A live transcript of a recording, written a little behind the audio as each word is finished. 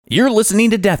You're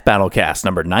listening to Death Battlecast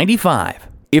number 95.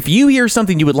 If you hear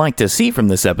something you would like to see from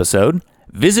this episode,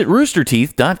 visit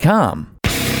roosterteeth.com.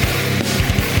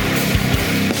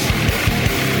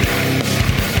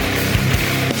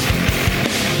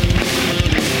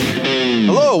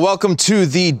 Hello, welcome to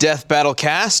the Death Battle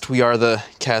Cast. We are the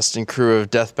cast and crew of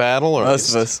Death Battle, or most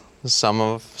of us. Some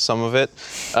of it.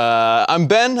 I'm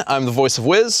Ben. I'm the voice of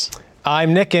Wiz.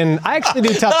 I'm Nick, and I actually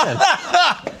do top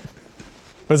 10.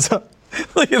 What's up?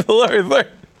 Look at the Lord.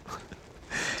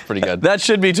 It's pretty good. That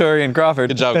should be Torian Crawford.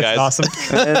 Good job, guys. Awesome.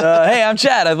 And, hey, I'm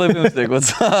Chad. I live in Mystic.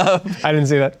 What's up? I didn't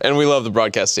see that. And we love the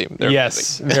broadcast team. They're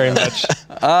Yes, very much.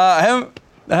 I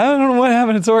don't know what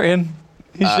happened to Torian.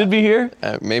 He should be here.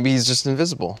 Maybe he's just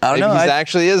invisible. I don't Maybe know. he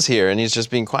actually is here, and he's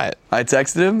just being quiet. I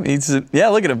texted him. Yeah,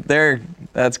 look at him. There.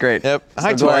 That's great. Yep.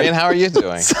 Hi, So glad- Torian. How are you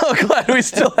doing? So glad we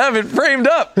still have it framed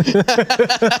up.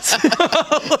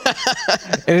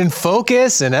 And in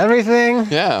focus and everything.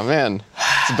 Yeah, man.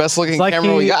 It's the best looking It's like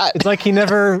camera we got. It's like he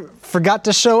never forgot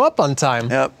to show up on time.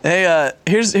 Yep. Hey,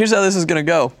 here's how this is gonna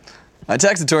go. I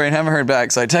texted Torian, haven't heard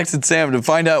back, so I texted Sam to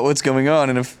find out what's going on,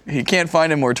 and if he can't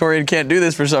find him or Torian can't do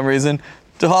this for some reason,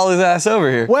 to haul his ass over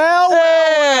here. Well,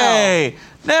 Hey,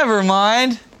 never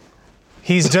mind.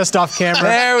 he's just off camera.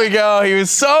 There we go. He was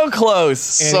so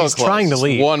close. And So he's close. trying to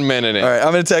leave. 1 minute in. All right,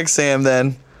 I'm gonna text Sam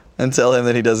then and tell him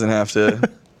that he doesn't have to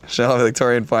show up. Like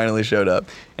Torian finally showed up.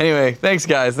 Anyway, thanks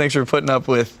guys. Thanks for putting up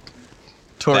with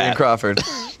Torian That. Crawford.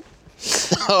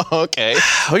 Oh, okay.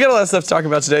 We got a lot of stuff to talk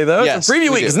about today, though. Yes, It's preview we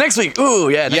week. do. It's next week. Ooh,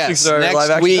 yeah. Next week's our live next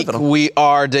action week Death Battle. we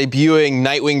are debuting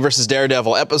Nightwing vs.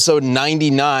 Daredevil, episode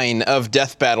 99 of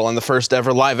Death Battle, and the first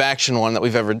ever live action one that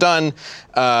we've ever done,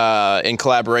 in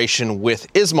collaboration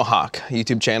with Ismahawk, a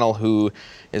YouTube channel who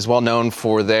is well known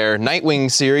for their Nightwing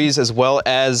series as well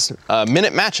as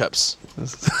minute matchups.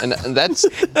 And that's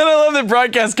And I love that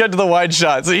broadcast cut to the wide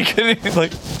shot, so you couldn't even,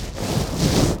 like.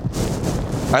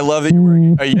 I love that you're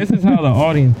wearing. This is how the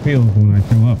audience feels when I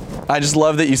show up. I just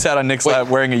love that you sat on Nick's lap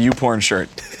wearing a YouPorn shirt.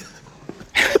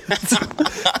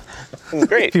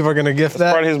 Great. People are going to gift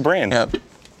that. Part of his brand. Yep.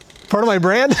 Part of my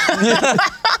brand?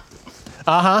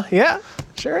 Uh-huh, yeah.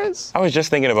 Sure is. I was just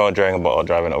thinking about Dragon Ball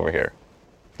driving over here.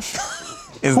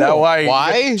 Is that why?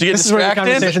 Why? Did you get This is where the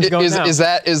distracted? conversation's going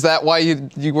now. is that why you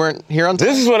weren't here on time?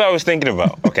 This is what I was thinking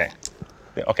about. Okay.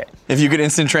 Yeah, okay. If you could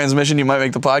instant transmission, you might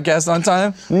make the podcast on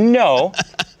time. No.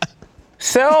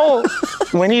 So,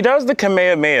 when he does the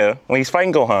Kamehameha, when he's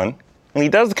fighting Gohan, when he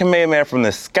does the Kamehameha from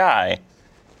the sky,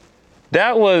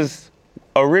 that was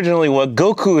originally what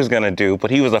Goku was going to do,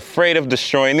 but he was afraid of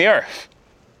destroying the Earth.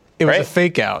 It was a Right?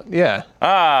 fake out, yeah.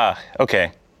 Ah,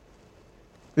 okay.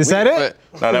 Is that it?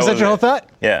 No, that Was that was your whole it. thought?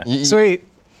 Yeah. Sweet.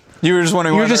 You were just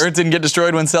wondering why just- the Earth didn't get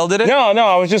destroyed when Cell did it? No,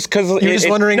 I was just because You were just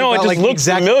wondering no, about it just like the looked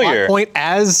exact familiar. plot point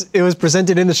as it was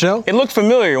presented in the show? It looked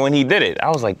familiar when he did it. I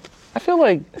was like, I feel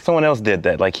like someone else did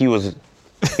that. Like he took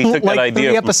like that idea 3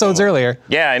 from episodes someone. earlier.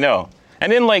 Yeah, I know.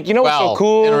 And then like, you know what's Well, so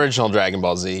cool? in original Dragon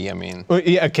Ball Z, I mean, Well,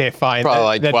 yeah, okay, fine. probably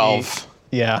like That'd be- 12,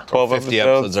 yeah. 12 50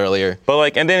 episodes earlier. But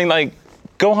like, and then like,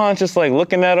 Gohan's just like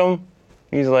looking at him.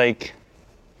 He's like,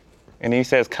 and he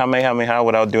says Kamehameha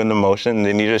without doing the motion, and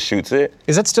then he just shoots it.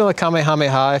 Is that still a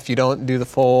Kamehameha if you don't do the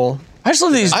full... I just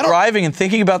love that he's driving and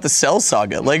thinking about the Cell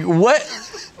saga. Like, what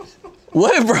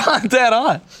brought that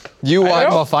on? You watch.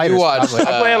 Ball Fighters, You watch. probably.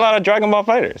 I play a lot of Dragon Ball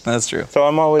Fighters. That's true. So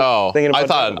I'm always thinking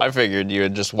about I figured you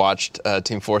had just watched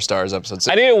Team 4 Stars episode 6.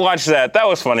 I didn't watch that. That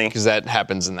was funny. Because that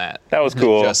happens in that. That was They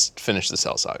cool. Just finished the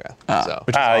Cell Saga. So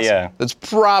Yeah. that's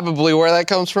probably where that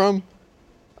comes from,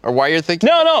 or why you're thinking.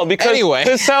 No, because Anyway.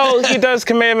 that's how he does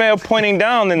Kamehameha pointing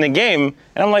down in the game,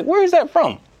 and I'm like, where is that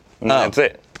from? And that's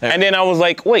it. And then I was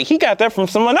like, wait, he got that from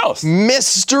someone else.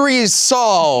 Mystery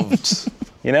solved.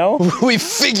 You know? We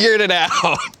figured it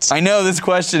out. I know this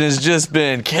question has just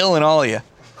been killing all of you.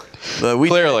 But we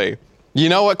Clearly. You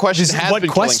know what question has what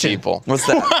been question? killing people? What's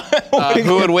that?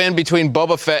 Who would win between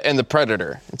Boba Fett and the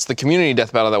Predator? It's the community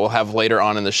death battle that we'll have later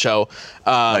on in the show.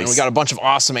 And we got a bunch of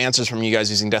awesome answers from you guys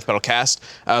using Death Battle Cast.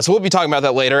 So we'll be talking about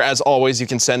that later. As always, you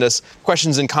can send us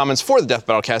questions and comments for the Death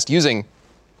Battle Cast using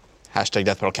hashtag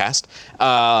Death Battle Cast.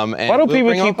 Why do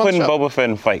people keep putting Boba? Boba Fett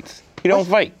in fights? He don't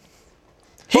fight.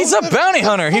 He's a bounty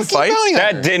hunter. He fights.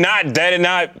 That did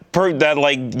not prove that,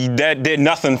 like, that did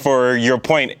nothing for your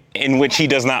point in which he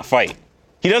does not fight.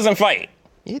 He doesn't fight.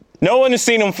 No one has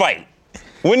seen him fight.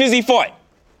 When has he fought?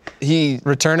 He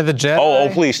Return of the Jedi? Oh,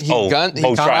 please. he try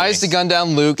tries me. to gun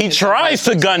down Luke. He tries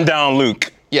to gun down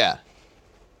Luke. Yeah.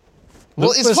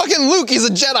 Well, it's was- fucking Luke. He's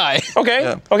a Jedi.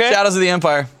 Okay. Okay. Shadows of the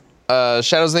Empire.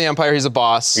 Shadows of the Empire. He's a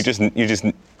boss. You just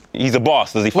He's a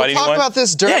boss. Does he We'll fight talk anyone? about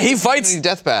this during Yeah, he fights- the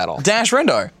death battle. Dash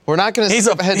Rendar. We're not going to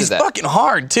skip ahead to He's that. fucking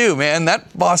hard too, man.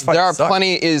 That boss fight. There are sucked.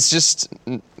 plenty. Is just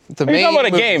the main. talking about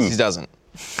a movies game. He doesn't.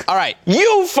 All right.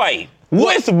 You fight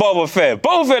with Boba Fett.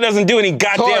 Boba Fett doesn't do any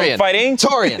goddamn Torian. fighting.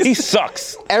 Torian. He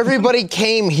sucks. Everybody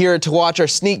came here to watch our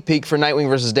sneak peek for Nightwing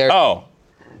versus Daredevil. Oh.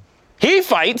 He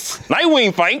fights.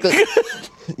 Nightwing fights.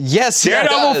 Yes, he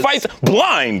Daredevil does. fights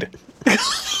blind.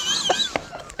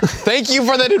 Thank you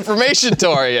for that information,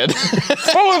 Torian.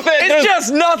 Boba Fett It's does,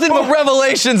 just nothing but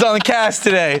revelations on the cast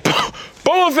today.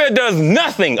 Boba Fett does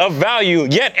nothing of value,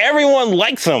 yet everyone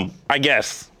likes him, I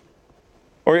guess.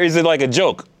 Or is it like a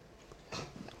joke?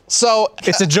 So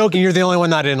It's a joke, and you're the only one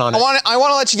not in on it. I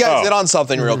want to let you guys Oh. in on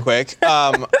something real quick.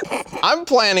 I'm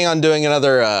planning on doing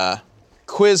another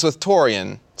quiz with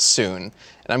Torian soon,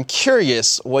 and I'm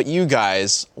curious what you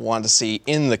guys want to see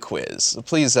in the quiz. So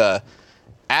please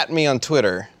at me on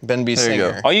Twitter, Ben B. There you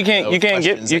Singer. go. Oh, you can't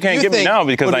Questions get that you me think now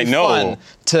because would I be know fun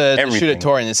to shoot everything. at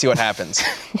Torian and see what happens.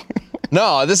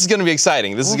 No, this is going to be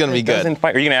exciting. This is going to be good. Doesn't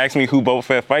fight. Are you gonna ask me who Boba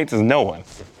Fett fights? Is no one.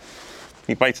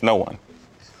 He fights no one.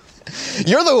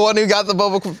 You're the one who got the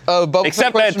Boba Fett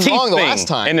Except that question teeth wrong the thing last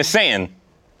time. in the sand.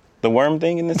 The worm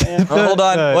thing in the sand. Oh, hold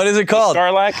on. What is it called?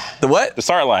 Sarlacc? The what? The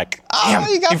Sarlacc. Oh,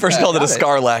 you got He first that. called it a Got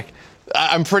Scarlac.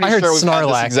 I'm pretty I heard sure we've had this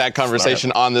Snarlack. exact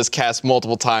conversation on this cast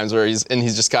multiple times where he's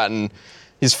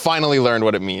finally learned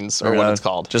what it means or what it's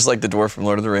called. Just like the dwarf from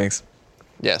Lord of the Rings.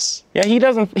 Yes. Yeah, he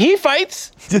doesn't. He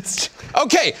fights.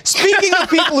 Okay, speaking of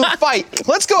people who fight,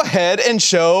 let's go ahead and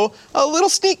show a little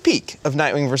sneak peek of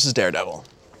Nightwing versus Daredevil.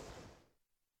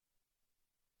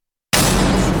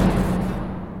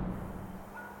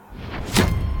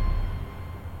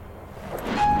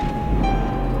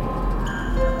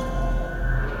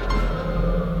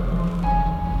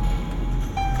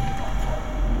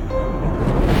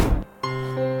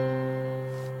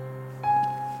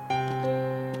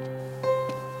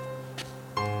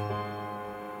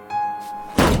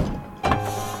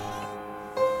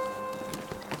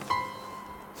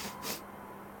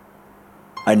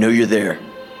 I know you're there.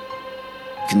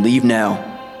 You can leave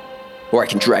now, or I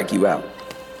can drag you out.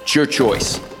 It's your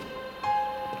choice.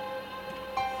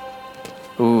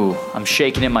 Ooh, I'm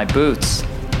shaking in my boots,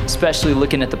 especially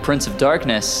looking at the Prince of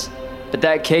Darkness. But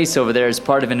that case over there is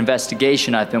part of an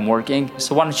investigation I've been working,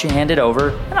 so why don't you hand it over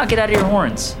and I'll get out of your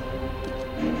horns.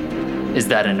 Is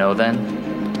that a no then?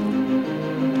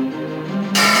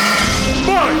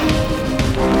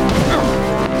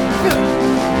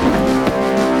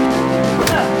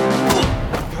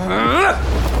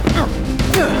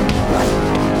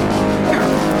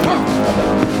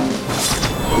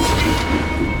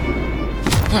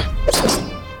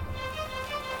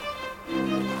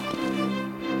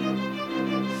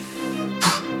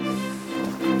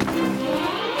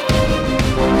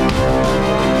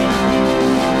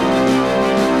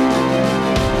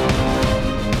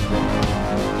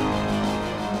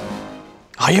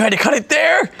 Oh, you had to cut it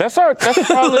there? That's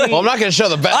probably. Well, I'm not going to show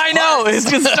the best. I know. It's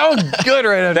just so good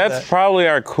right after That's that. probably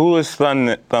our coolest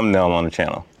thumbnail on the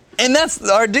channel. And that's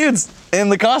our dudes in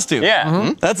the costume.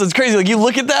 Yeah. That's what's crazy. Like, you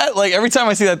look at that, like, every time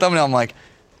I see that thumbnail, I'm like,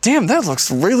 damn, that looks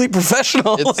really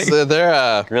professional. It's, Like,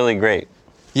 they're, Really great.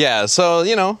 yeah, so,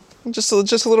 you know, just a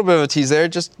little bit of a tease there.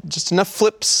 Just enough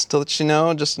flips to let you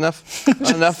know. Just enough.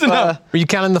 enough. Were you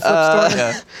counting the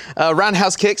flip story?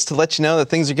 Roundhouse kicks to let you know that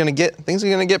things are gonna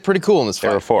get pretty cool in this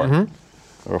There were fight. 4.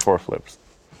 There were 4 flips.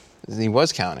 He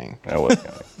was counting. That was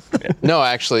counting. Yeah. No,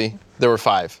 actually, there were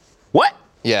 5. What?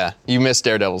 Yeah, you missed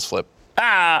Daredevil's flip.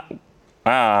 Yeah.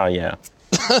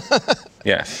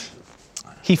 Yes.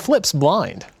 He flips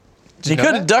blind. he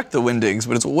could have ducked the Windings,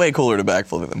 but it's way cooler to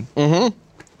backflip them.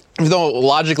 Even though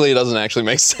logically it doesn't actually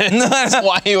make sense. That's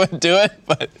why he would do it,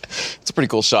 but it's a pretty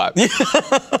cool shot.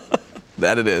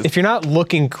 That it is. If you're not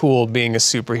looking cool being a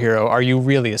superhero, are you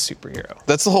really a superhero?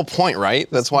 That's the whole point, right?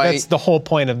 That's why. That's the whole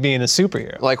point of being a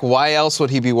superhero. Like, why else would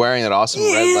he be wearing that awesome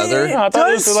red leather? I thought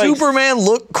it Does was like- Superman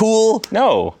look cool?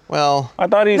 No. Well, I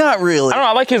thought he. Not really. I don't know.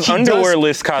 I like his He underwear does-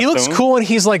 list costume. He looks cool when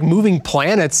he's like moving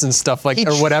planets and stuff like, he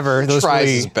or whatever. Those tries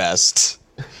really, his best.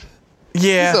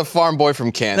 Yeah. He's a farm boy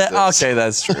from Kansas. Okay,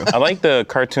 that's true. I like the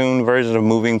cartoon version of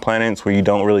moving planets where you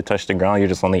don't really touch the ground. You're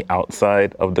just on the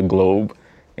outside of the globe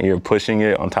and you're pushing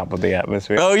it on top of the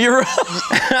atmosphere. Oh, you're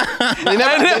right. They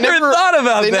I never thought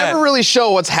about They that. never really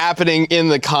show what's happening in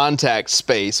the contact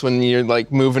space when you're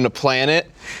like moving a planet.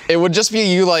 It would just be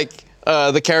you like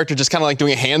the character just kind of like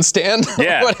doing a handstand.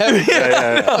 Yeah. Or whatever.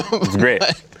 Yeah. It's great.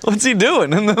 What's he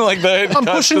doing? And then like the I'm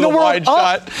pushing the world wide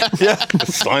up. shot. Yeah. The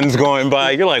sun's going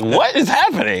by. You're like, what is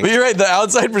happening? But you're right. The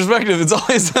outside perspective, it's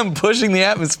always them pushing the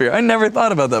atmosphere. I never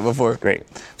thought about that before. Great.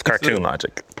 It's cartoon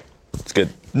logic. It's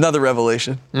good. Another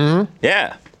revelation.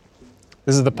 Yeah.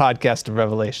 This is the podcast of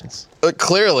revelations.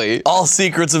 Clearly. All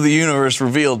secrets of the universe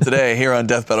revealed today here on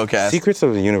Death Battle Cast. Secrets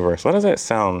of the universe. Why does that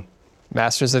sound?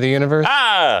 Masters of the universe.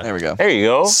 There we go. There you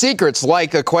go. Secrets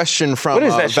like a question from What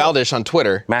is that show? Valdish on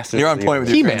Twitter. Masters. You're of on the point with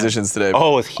universe. your He-Man. transitions today.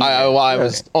 Oh, it's He-Man. I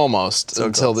was almost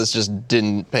until close. this just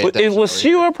didn't pay But attention. was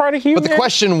She-Ra part of He-Man? But the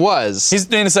question was, He's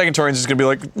in a second, Torian's just gonna be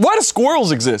like, why do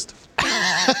squirrels exist?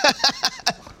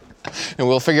 and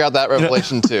we'll figure out that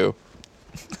revelation too.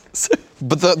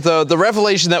 But the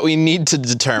revelation that we need to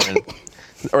determine,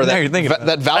 or Now that you're thinking about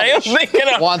that I am Valdish thinking.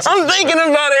 wants. I'm thinking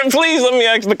about it. Please let me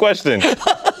ask the question.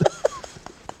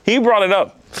 He brought it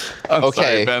up. I'm Okay,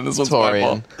 sorry, man. This one's my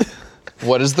fault. Torian.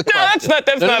 What is the No, question?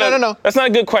 that's not. No. That's not a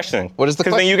good question. What is the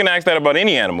Because then question? you can ask that about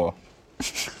any animal.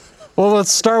 Well,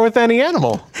 let's start with any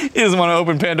animal. He doesn't want to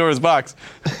open Pandora's box,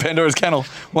 Pandora's kennel,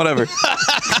 whatever.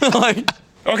 Like,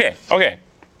 Okay.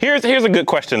 Here's a good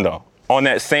question though. On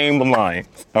that same line.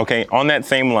 Okay. On that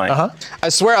same line. I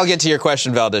swear I'll get to your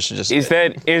question, Valdish. Just Is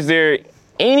there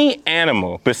any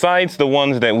animal besides the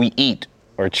ones that we eat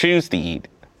or choose to eat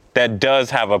that does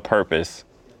have a purpose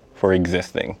for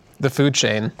existing? The food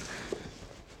chain.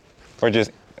 Or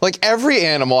just like every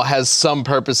animal has some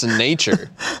purpose in nature.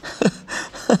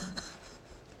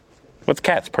 what's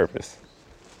cat's purpose?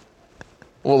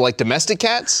 Well, like domestic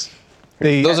cats,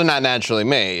 those are not naturally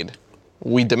made.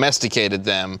 We domesticated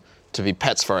them to be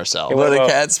pets for ourselves. well, the about-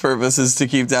 cat's purpose is to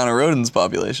keep down a rodent's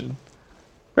population.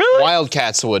 Really? Wild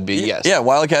cats would be, yes. Yeah,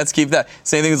 wild cats keep that.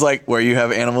 Same thing as like where you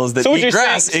have animals that So what eat you're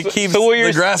grass. saying- It keeps so what you're-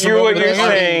 the grass from you're- what over you're there.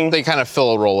 saying- They kind of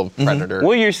fill a role of predator.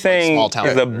 What you're saying small town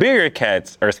is the predator. bigger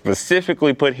cats are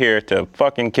specifically put here to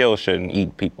fucking kill shit and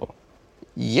eat people.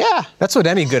 Yeah. That's what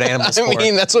any good animal's I for.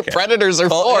 mean, that's what predators are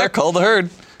Call, for. yeah, call the herd.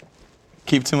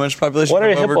 Keep too much population. What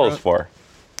are from hippos overgrowth. for?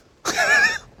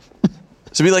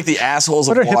 To be like the assholes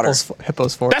What of are water.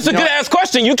 hippos for? That's a good ass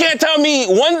question. You can't tell me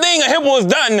one thing a hippo has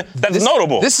done that's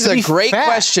notable. This is To a be great fat.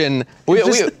 question.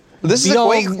 Just This is be a all,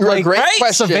 great, like, great right?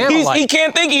 question. Savannah- He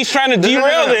can't think he's trying to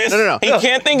derail this. No. He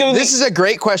can't think of This is a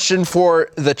great question for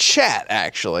the chat,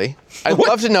 actually. I'd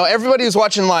love to know, everybody who's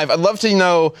watching live, I'd love to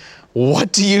know,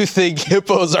 what do you think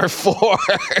hippos are for?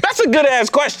 That's a good ass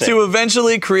question. To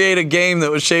eventually create a game that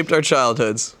was shaped our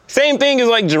childhoods. Same thing as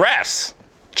like giraffes.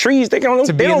 Trees, they don't.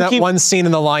 to They be in don't that keep. one scene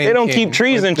in The Lion They don't King, keep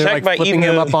trees where in they're, check like, by flipping eating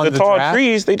him up on the tall giraffe.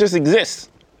 trees. They just exist.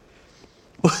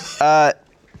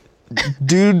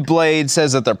 Dude Blade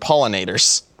says that they're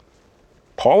pollinators.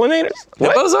 Pollinators? What?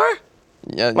 Hippos are?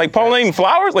 Yeah, Like pollinating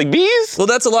flowers, like bees? Well,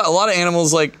 that's a lot. A lot of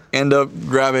animals like end up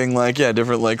grabbing like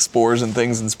different like spores and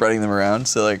things and spreading them around.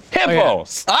 So like,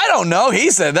 Hippos. I don't know.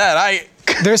 He said that.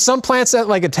 There's some plants that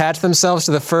like attach themselves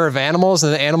to the fur of animals,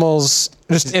 and the animals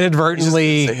just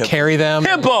inadvertently say hippo. carry them.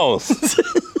 Hippos.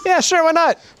 Yeah, sure, why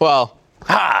not? Well,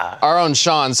 Ah. our own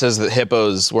Sean says that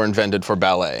hippos were invented for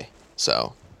ballet.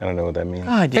 So, I don't know what that means.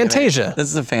 Fantasia. This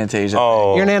is a Fantasia.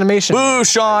 Oh. You're an animation. Boo,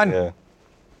 Sean. Yeah.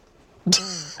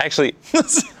 Actually,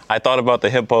 I thought about the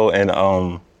hippo in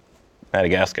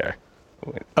Madagascar.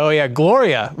 Oh yeah,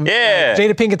 Gloria. Yeah.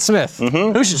 Jada Pinkett Smith.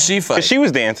 Who should she fight? She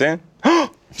was dancing.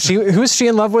 Who's she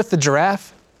in love with? The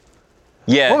giraffe?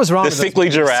 Yeah. What was wrong The with those sickly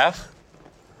movies? giraffe.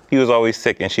 He was always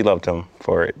sick, and she loved him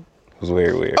for it. It was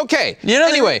very weird. okay. You know,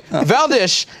 Anyway,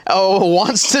 Valdish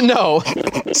wants to know,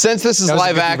 since this is That was a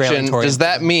live good action, derailing, Torian. does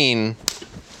that mean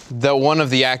that one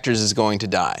of the actors is going to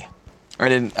die?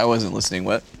 I wasn't listening.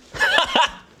 What?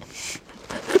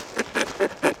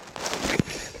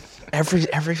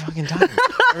 Every fucking time.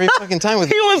 Every fucking time with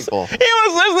He was people.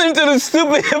 listening to the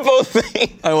stupid hippo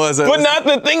thing. I was. But not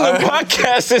the thing the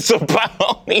podcast is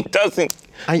about. He doesn't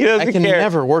I can care.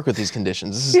 never work with these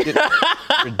conditions. This is getting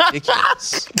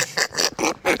ridiculous.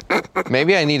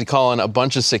 Maybe I need to call in a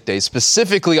bunch of sick days,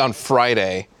 specifically on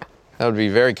Friday. That would be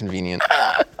very convenient.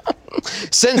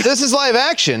 Since this is live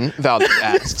action, Val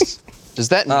asks, does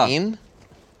that mean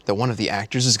that one of the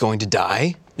actors is going to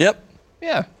die? Yep.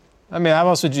 Yeah. I mean, how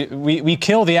else would you? We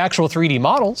kill the actual 3D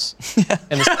models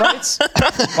and the sprites.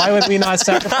 Why would we not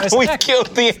sacrifice We the actor? killed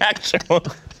the actual.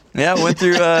 Yeah, went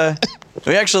through.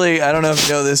 We actually, I don't know if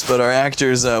you know this, but our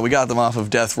actors, we got them off of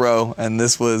death row, and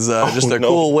this was just a no.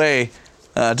 cool way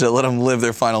to let them live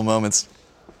their final moments.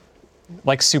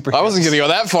 Like superheroes. I wasn't going to go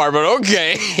that far, but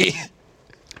okay.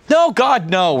 No, God,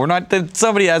 no. We're not.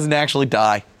 Somebody hasn't actually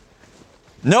died.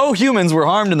 No humans were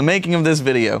harmed in the making of this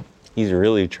video. He's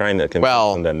really trying to convince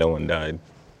Well- them that no one died.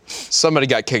 Somebody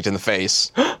got kicked in the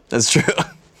face. That's true.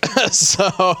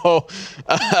 So,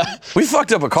 We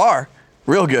fucked up a car,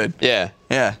 real good. yeah.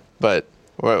 Yeah. But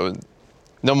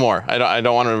no more. I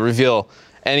don't want to reveal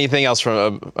anything else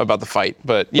from about the fight.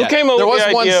 But yeah, came up there with was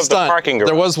the one idea of the stunt. parking garage?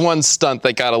 There was one stunt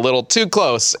that got a little too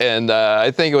close, and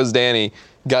I think it was Danny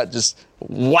got just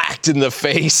whacked in the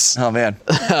face. Oh man,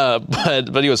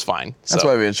 But he was fine. that's so.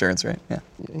 why we have insurance, right? Yeah.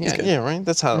 Yeah, right.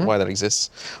 That's why that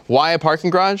exists. Why a parking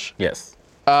garage? Yes.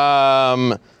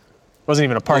 Wasn't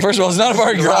even a park. First of all, it's not a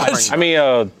parking garage. I mean,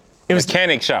 it was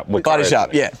mechanic shop with Body cars shop,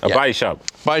 in it. yeah. A body shop.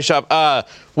 Body shop.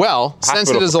 Well, since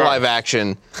it Hospital is a for live cars.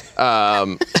 action,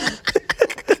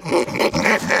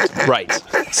 right.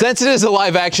 Since it is a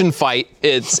live action fight,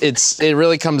 it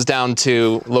really comes down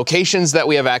to locations that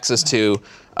we have access to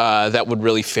that would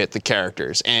really fit the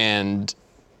characters, and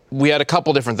we had a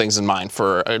couple different things in mind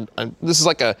for this is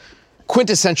like a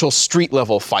quintessential street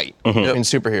level fight in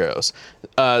superheroes.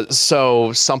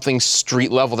 So something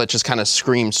street level that just kind of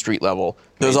screams street level.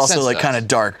 It was made also sense like to kind us. of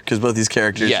dark because both these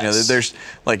characters, you know, Yes. there's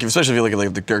like, especially if you look at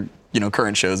like the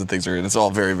current shows and things are, it's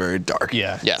all very, very dark.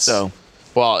 Yeah. Yes. So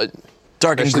well,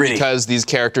 dark and especially gritty. because these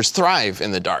characters thrive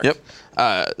in the dark. Yep.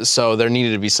 So there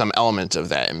needed to be some element of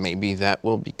that, and maybe that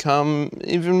will become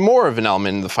even more of an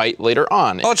element in the fight later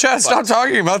on. Oh, Chad, stop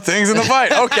talking about things in the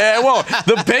fight. Okay, I won't.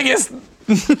 The biggest.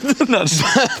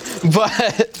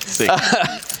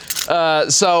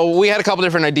 So we had a couple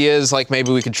different ideas, like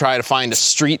maybe we could try to find a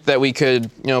street that we could,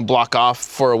 block off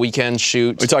for a weekend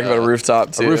shoot. We talked about a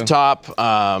rooftop too. A rooftop,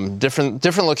 different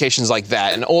locations like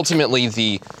that, and ultimately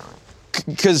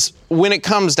because when it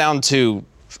comes down to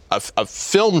a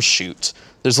film shoot,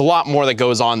 there's a lot more that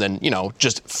goes on than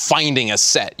just finding a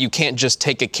set. You can't just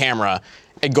take a camera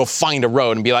and go find a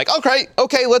road and be like, okay,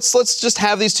 let's just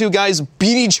have these two guys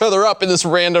beat each other up in this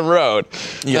random road.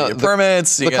 You got your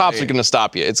permits. The cops are gonna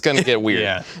stop you. It's gonna get weird.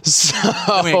 Yeah. So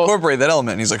I mean, incorporate that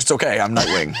element. And he's like, it's okay, I'm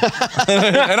Nightwing.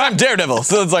 And I'm Daredevil.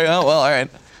 So it's like, oh, well, all right.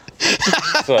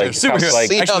 So like, Superhero. cops like,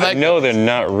 See how I that know they're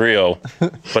not real,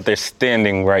 but they're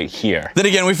standing right here. Then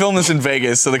again, we filmed this in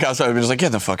Vegas, so the cops probably been just like, get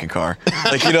in the fucking car.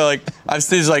 I've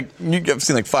seen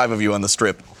like 5 of you on the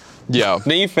strip. yeah.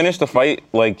 Then you finish the fight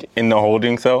like in the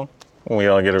holding cell when we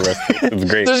all get arrested. It's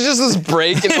great. There's just this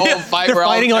break in the whole fight They're where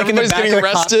fighting like in the everybody's back of getting the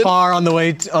cop arrested. car on the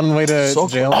way to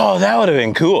jail. Oh, that would have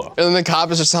been cool. And then the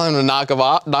cop is just telling him to knock it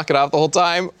off the whole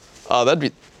time. Oh, that'd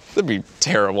be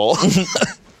terrible.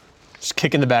 Just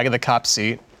kicking the back of the cop's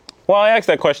seat. Well, I asked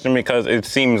that question because it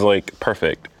seems like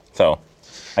perfect. So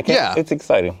I can't. Yeah. It's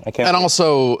exciting. I can't. And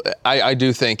also, I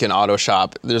do think in Auto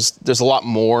Shop, there's a lot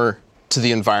more to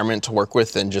the environment to work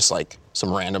with than just like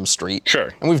some random street.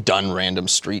 Sure. And we've done random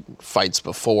street fights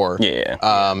before.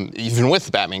 Yeah. Even with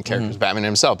the Batman characters, Batman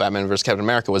himself, Batman vs. Captain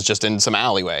America was just in some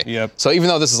alleyway. Yep. So even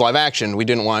though this is live action, we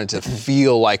didn't want it to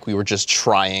feel like we were just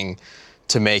trying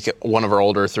to make one of our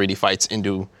older 3D fights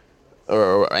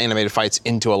or animated fights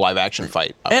into a live action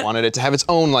fight. I And- wanted it to have its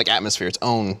own like atmosphere, its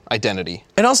own identity.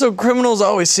 And also, criminals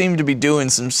always seem to be doing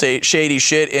some shady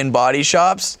shit in body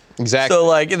shops. Exactly. So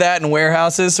like that in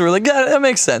warehouses. So we're like, yeah, that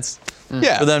makes sense.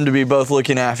 Yeah. For them to be both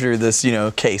looking after this,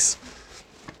 case.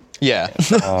 Yeah,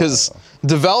 because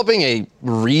developing a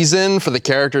reason for the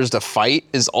characters to fight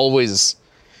is always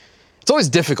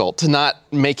difficult to not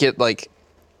make it like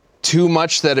too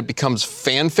much that it becomes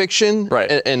fan fiction, Right.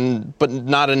 but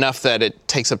not enough that it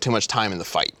takes up too much time in the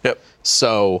fight. Yep.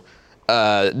 So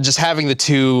just having the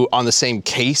two on the same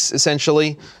case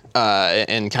essentially.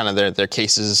 And kind of their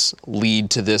cases lead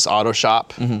to this auto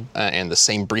shop and the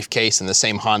same briefcase and the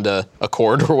same Honda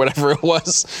Accord or whatever it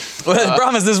was. Well, I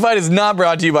promise this fight is not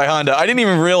brought to you by Honda. I didn't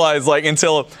even realize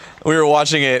until we were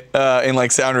watching it in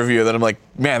sound review that I'm like,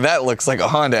 man, that looks like a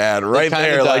Honda ad right kinda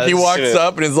there. Like he does. walks Shit.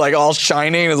 up and it's like all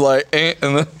shiny and it's like,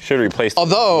 and then, Should replace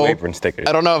Although, the apron stickers.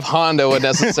 I don't know if Honda would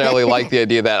necessarily like the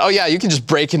idea that, you can just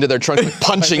break into their trunk with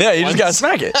punching. yeah, you just once. gotta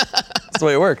smack it. That's the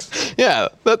way it works. Yeah,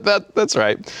 that's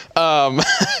right.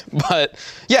 But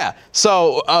yeah,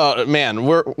 so man,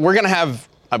 we're gonna have.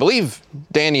 I believe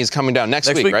Danny is coming down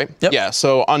next week, right? Yep. Yeah.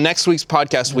 So on next week's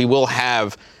podcast, we will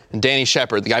have Danny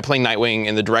Shepard, the guy playing Nightwing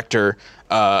and the director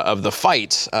of the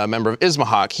fight, a member of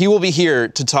Ismahawk. He will be here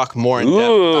to talk more in depth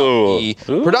about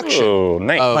the production. Ooh,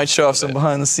 nice. Might show off some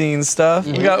behind the scenes stuff.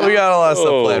 We got a lot of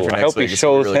stuff planned for I next hope week. he It's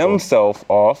gonna be shows really cool. himself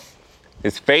off.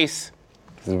 His face.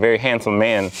 He's a very handsome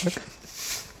man.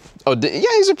 Oh, yeah,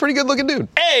 he's a pretty good-looking dude.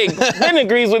 Hey, Ben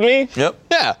agrees with me. Yep.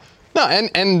 Yeah. No,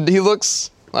 and he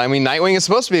looks. I mean, Nightwing is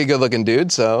supposed to be a good-looking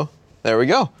dude, so there we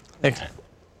go.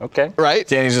 Okay. Right?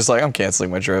 Danny's just like, I'm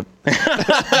canceling my trip.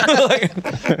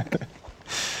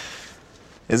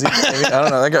 Is he? Maybe? I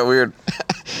don't know. That got weird.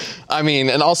 I mean,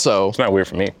 and also, It's not weird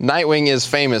for me. Nightwing is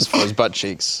famous for his butt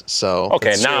cheeks, so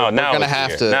Okay, now we're gonna it's have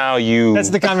weird. to. Now you. That's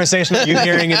the conversation that you're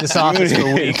hearing in this office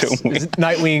for weeks. You- Is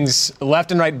Nightwing's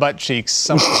left and right butt cheeks.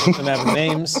 Some of them have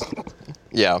names.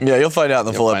 Yeah. Yeah, you'll find out in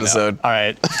the full find out. episode. All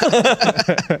right.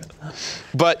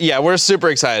 But yeah, we're super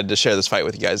excited to share this fight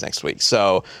with you guys next week.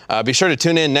 So be sure to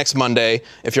tune in next Monday,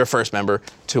 if you're a first member,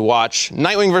 to watch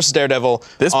Nightwing versus Daredevil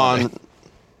This on. Monday.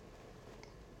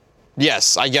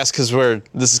 Yes, I guess because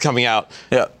this is coming out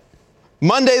Yeah.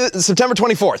 Monday, September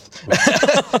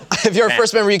 24th. If you're a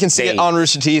first member, you can see it on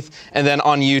Rooster Teeth, and then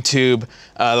on YouTube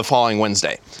the following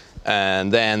Wednesday.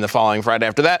 And then the following Friday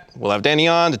after that, we'll have Danny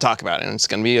on to talk about it. And it's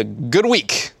going to be a good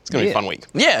week. It's going to be a fun week.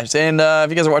 Yeah, and if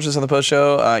you guys are watching this on the post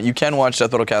show, you can watch Death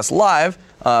Battle Cast live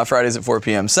Fridays at 4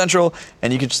 p.m. Central,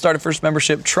 and you can start a first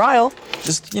membership trial.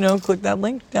 Just, click that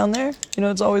link down there.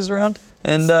 It's always around.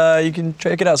 And you can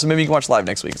check it out. So maybe you can watch live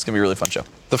next week. It's going to be a really fun show.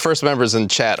 The first members in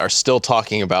chat are still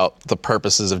talking about the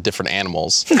purposes of different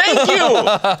animals. Thank you.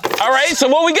 All right, so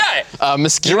what we got?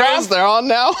 Mosquitoes, Giraffe? they're on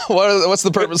now? What's the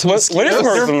purpose of What mosquitoes? is the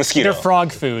purpose of a mosquito? They're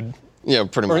frog food, Yeah,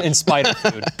 pretty or much. in spider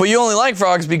food. But you only like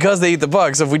frogs because they eat the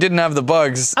bugs. So if we didn't have the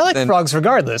bugs, I like then frogs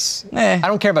regardless. Eh. I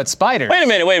don't care about spiders. Wait a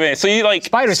minute. So you like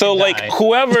Spiders so can like die.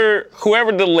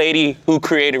 whoever the lady who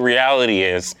created reality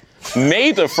is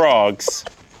made the frogs,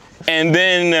 and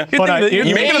then you're you're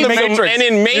making made the some, Matrix. and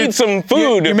then made some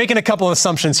food You're making a couple of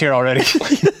assumptions here already.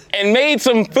 and made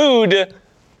some food.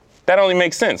 That only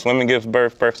makes sense. Women give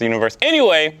birth to the universe.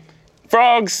 Anyway,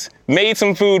 frogs made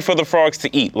some food for the frogs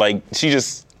to eat. Like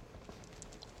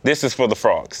this is for the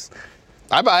frogs.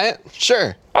 I buy it.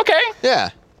 Sure. Okay. Yeah.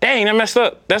 Dang, that messed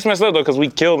up. That's messed up though, because we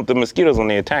killed the mosquitoes when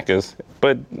they attack us.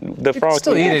 But the frogs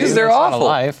Still eat it 'cause even they're though it's not awful.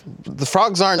 alive. The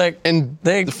frogs aren't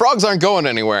the frogs aren't going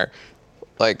anywhere.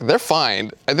 Like, they're fine.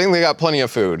 I think they got plenty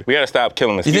of food. We gotta stop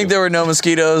killing You mosquitoes. think there were no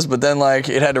mosquitoes, but then it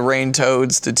had to rain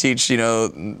toads to teach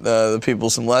the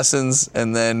people some lessons,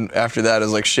 and then after that it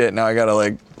was like shit. Now I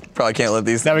gotta probably can't let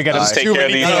these. Now we got to die. Just take care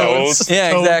of these toads.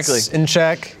 Yeah, exactly. In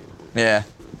check. Yeah.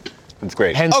 It's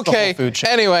great. Hence the Okay, whole food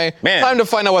chain. anyway, Man. time to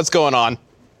find out what's going on.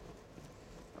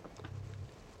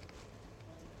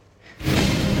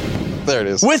 There it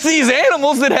is. With these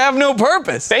animals that have no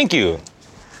purpose. Thank you.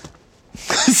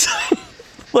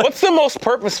 What's the most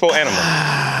purposeful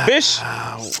animal? Fish?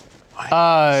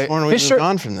 Where we fish moved are-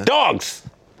 on from this? Dogs.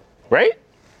 Right?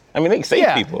 I mean, they can save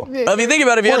Yeah. people. If you think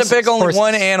about it, if you had to pick only Horses.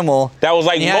 one animal, That was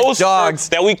like You had most dogs.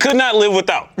 that we could not live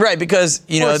without. right? Because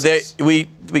Horses. we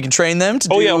can train them to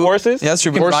do. Oh, yeah, horses? Yeah, that's true.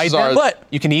 You can Horses ride them, are but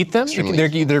you can eat them. You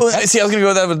can, they're well, pets. see, I was gonna go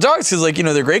with that with dogs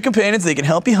because they're great companions. They can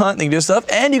help you hunt. They can do stuff,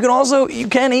 and you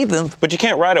can eat them. But you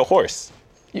can't ride a horse.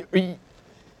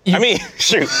 I mean,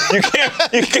 shoot, you can't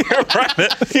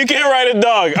ride a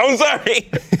dog. I'm sorry.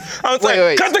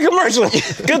 Wait. Cut the commercial.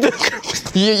 Cut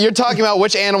the. You're talking about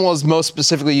which animal is most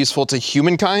specifically useful to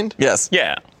humankind? Yes.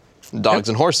 Yeah. Dogs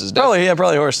and horses. Probably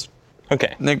horse.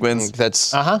 Okay. Nick wins.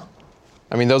 That's. Uh-huh.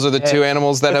 I mean, those are the two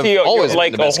animals that have See, always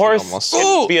like been a domesticated horse almost.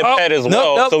 can be a pet as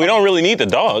well, nope. so we don't really need the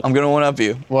dog. I'm gonna one up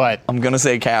you. What? I'm gonna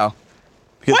say cow.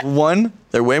 Because one,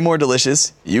 they're way more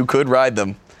delicious. You could ride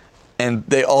them. And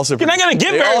they also You're not gonna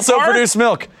get they very also far. produce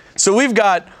milk. So we've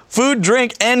got food,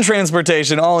 drink, and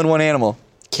transportation all in one animal.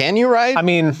 Can you ride? I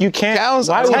mean, You can't. Cows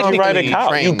Why are would you ride a technically cow? You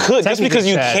trained. could. Just because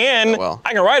you Technically, can, well.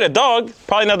 I can ride a dog.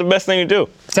 Probably not the best thing to do.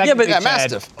 technically, Yeah, Chad,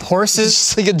 mastiff. horses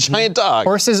It's like a giant dog.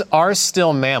 horses are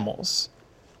still mammals.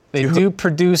 They do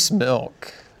produce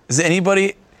milk. Is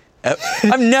anybody?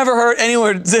 I've never heard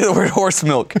anyone say the word horse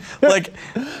milk. Like,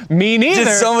 Me neither.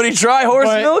 did somebody try horse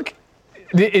but- milk?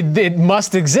 It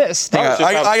must exist. I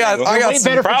got Way some-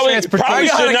 better for Probably- transportation. probably I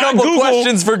got should a not couple Google-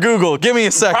 questions for Google. Give me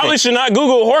a second. Probably should not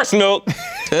Google horse milk.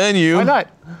 Can you? Why not?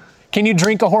 Can you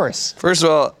drink a horse? First of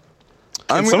all,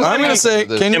 I'm somebody- gonna say,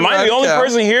 can you Am I ride the a only cow?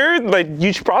 person here? Like,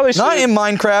 you probably should Not in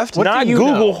Minecraft. not do you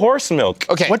Google know? horse milk.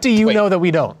 Okay. What do you wait. know that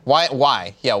we don't?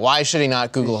 Why? Yeah, why should he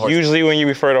not Google horse? Usually, when you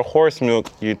refer to horse milk,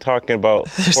 you're talking about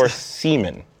horse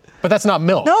semen. But that's not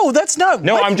milk. No, that's not.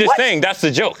 No, what- I'm just what? saying that's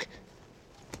the joke.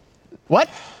 What?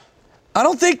 I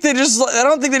don't think they just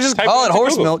Type call it it into horse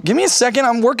Google. milk. Give me a second.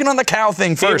 I'm working on the cow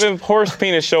thing See first. if horse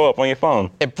penis show up on your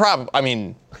phone. It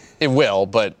it will,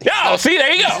 but Yeah, see,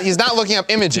 there you go. he's not looking up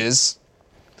images.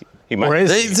 He might. Or is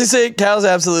They say cows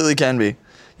absolutely can be.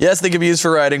 Yes, they can be used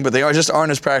for riding, but they just aren't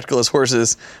as practical as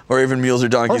horses or even mules or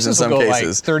donkeys Horses in some will go, like,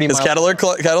 cases. 30 Because miles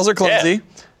cattle are clumsy. Yeah.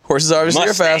 Horses obviously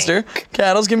Mustang. are faster.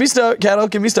 Cattle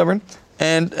can be stubborn,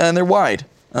 and they're wide.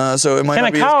 So it might Can not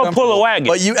a be as cow pull a comfortable. wagon?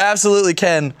 But you absolutely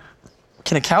can.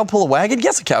 Can a cow pull a wagon?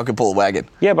 Yes, a cow can pull a wagon.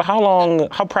 Yeah, but how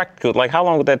practical, like how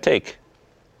long would that take?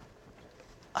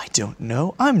 I don't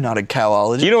know. I'm not a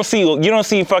cowologist. You don't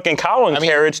see fucking cow and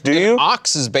carriage, do you?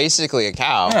 Ox is basically a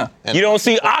cow. Yeah. And You don't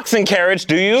see ox and carriage,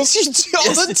 do you? all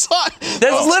the time.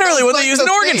 That's literally what they use in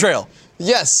the Oregon thing. Trail.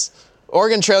 Yes.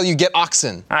 Oregon Trail, you get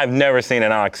oxen. I've never seen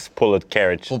an ox pull a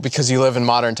carriage. Well, because you live in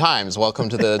modern times. Welcome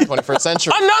to the 21st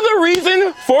century. Another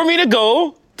reason for me to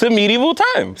go to medieval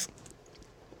times.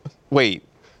 Wait,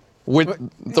 with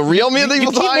the real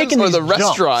medieval keep times making or these the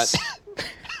restaurant?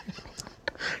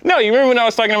 No, you remember when I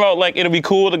was talking about like it'd be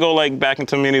cool to go like back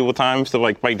into medieval times to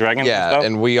like fight dragons and Yeah, stuff?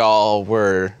 and we all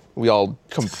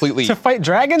completely To fight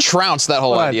dragons? trounced that whole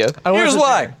Hold on. idea. I Here's wasn't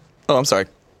why. there. Oh, I'm sorry.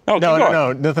 Oh, keep No, going.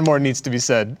 no, no. Nothing more needs to be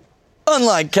said.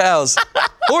 Unlike cows,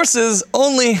 horses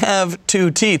only have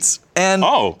 2 teats, and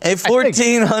Oh. a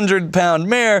 1,400-pound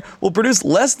mare will produce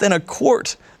less than a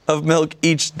quart of milk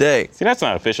each day. See, that's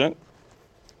not efficient.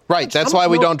 Right, that's how why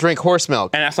much we milk- don't drink horse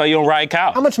milk. And that's why you don't ride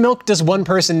cows. How much milk does one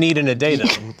person need in a day, though?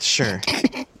 Sure.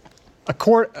 A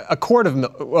quart of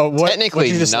milk. What Technically,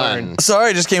 you just none. learned? Sorry,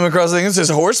 I just came across a thing that says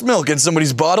horse milk, and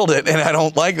somebody's bottled it, and I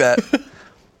don't like that.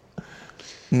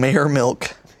 Mare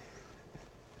milk.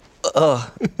 How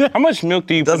much milk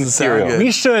do you put in Doesn't sound cereal? good.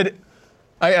 We should.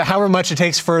 However much it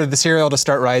takes for the cereal to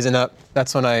start rising up.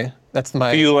 That's my.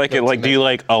 Do you like it? Like, do you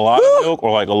like a lot of milk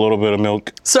or like a little bit of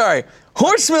milk? Sorry,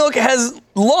 horse milk has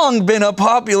long been a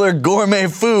popular gourmet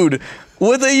food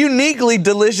with a uniquely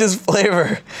delicious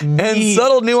flavor and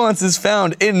subtle nuances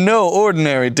found in no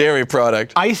ordinary dairy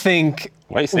product. I think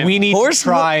Why you saying we need horse to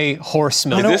try horse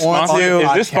milk. I don't want sponsored, to.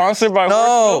 is this sponsored by horse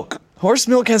No, milk? horse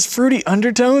milk has fruity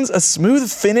undertones, a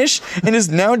smooth finish, and is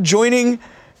now joining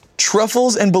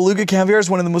truffles and beluga caviar as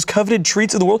one of the most coveted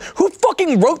treats in the world. Who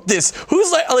fucking wrote this?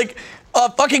 Who's like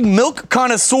a fucking milk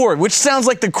connoisseur, which sounds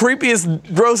like the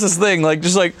creepiest, grossest thing. Like,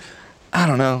 just like, I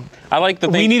don't know. I like the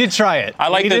We thing. need to try it. I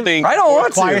like We need the thing. I don't want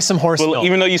Acquire to. some horse Well, milk.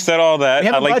 even though you said all that, We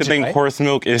have I a like budget, to think right? horse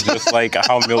milk is just like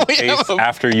how milk We have tastes a-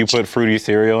 after you put fruity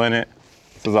cereal in it.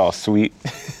 It's all sweet.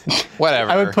 Whatever.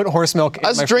 I would put horse milk in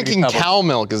Us my drinking Fruity Pebbles. cow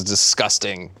milk is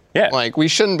disgusting. Yeah. Like, we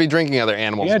shouldn't be drinking other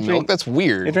animals' Yeah, milk. drink- That's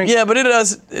weird. You drink- Yeah, but it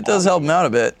does help them out a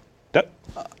bit. That-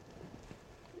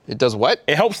 It does what?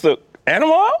 It helps the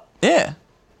animal out? Yeah.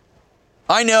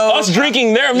 I know. Us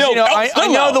drinking their milk You know, helps I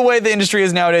them know out. the way the industry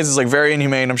is nowadays is like very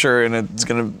inhumane, I'm sure, and it's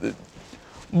gonna.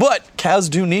 But cows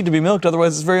do need to be milked,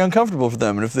 otherwise it's very uncomfortable for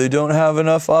them. And if they don't have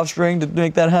enough offspring to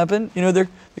make that happen, you know, there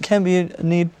can be a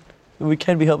need. We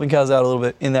can be helping cows out a little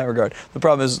bit in that regard. The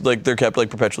problem is like they're kept like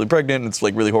perpetually pregnant, and it's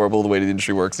like really horrible the way the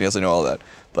industry works. And yes, I know all that,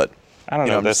 but I don't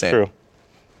you know I'm if just that's saying. true.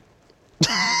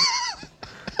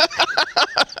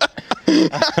 You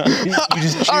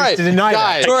just choose All right, to deny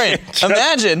guys. that. Torian,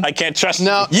 imagine I can't trust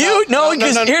No. you no,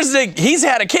 because no. here's the thing: he's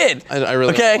had a kid. I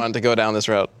really okay. don't want to go down this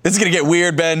route. This is gonna get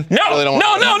weird, Ben. No, really don't no,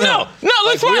 want no, to- no, no,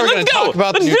 let's Like, we fine, were gonna let's go. talk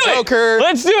about the Let's new do Joker. it.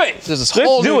 Let's do it. There's this Let's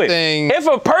whole do new it. thing. If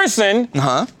a person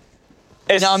Huh?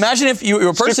 is Now imagine if you were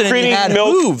a person and you secreting had milk,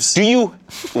 hooves. do you,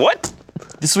 what?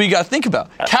 This is what you gotta think about.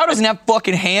 Cow doesn't have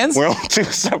fucking hands. We're on two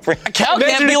separate. Cow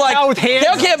Imagine can't be a like. cow with hands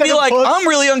Cow can't be instead of like. hooves. I'm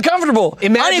really uncomfortable. I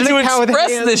Imagine need to a cow with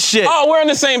express hands. this shit. Oh, we're on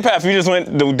the same path. We just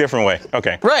went the different way.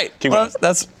 Okay. right. Keep Well, going.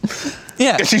 that's.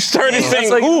 Yeah. Because you started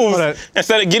saying like- hooves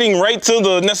instead of getting right to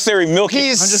the necessary milking.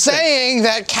 He's saying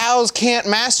that cows can't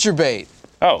masturbate.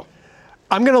 Oh.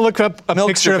 I'm gonna look up a Milk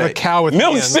picture of a debate. cow with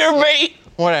Milk hands. debate.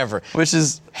 Whatever. Which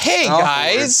is. Hey, awful.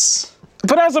 guys.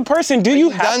 But as a person, do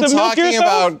you have done to milk talking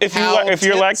yourself? about If cow you're tits?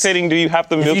 lactating, do you have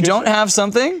to milk If you don't have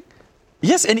something.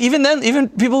 Yes, and even then, even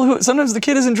people who sometimes the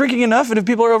kid isn't drinking enough, and if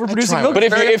people are overproducing try milk, But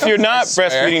it's very if you're not swear.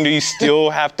 breastfeeding, do you still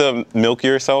have to milk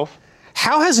yourself?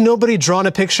 How has nobody drawn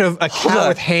a picture of a cow on.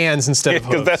 with hands instead of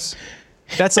Because hooves? that's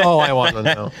That's all I want to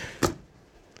know.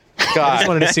 I just God.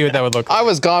 wanted to see what that would look I like.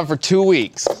 was gone for 2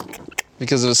 weeks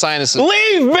because of a sinus.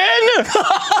 leave, Ben.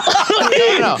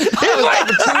 No.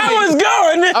 I was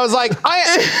going. I was like,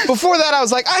 before that, I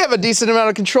was like, I have a decent amount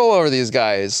of control over these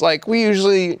guys. Like, we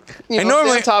usually, And normally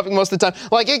normally- on topic most of the time.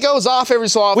 Like, it goes off every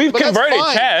so often. We've but that's converted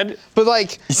fine. Chad. But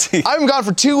like, see- I'm gone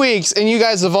for 2 weeks, and you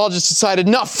guys have all just decided,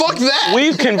 no, fuck that.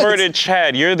 We've converted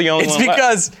Chad. You're the only It's one left.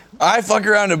 because I fuck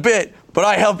around a bit, but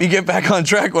I help you get back on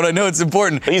track when I know it's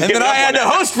important. He's And then getting I up had on to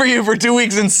that. host for you for 2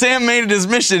 weeks, and Sam made it his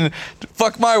mission to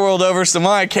fuck my world over, so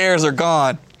my cares are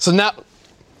gone. So now,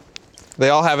 they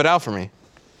all have it out for me.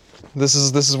 This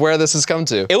is where this has come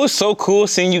to. It was so cool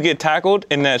seeing you get tackled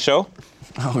in that show.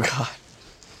 Oh God.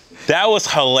 That was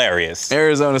hilarious.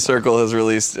 Arizona Circle has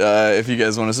released. If you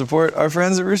guys want to support our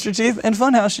friends at Rooster Teeth and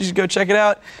Funhouse, you should go check it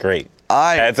out. Great.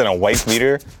 I- Chad's in a white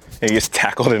beater and he gets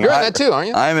tackled in You're a in that too, aren't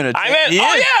you? I'm in a. I'm in. He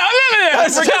Oh is. yeah, I'm in it. I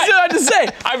That's just what I forgot. had to say.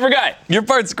 I forgot. Your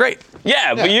part's great.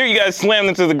 Yeah, but you guys slammed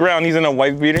into the ground. He's in a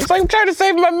white beater. He's like, I'm trying to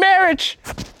save my marriage.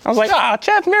 I was like,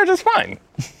 Chad's marriage is fine.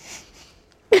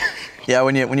 Yeah,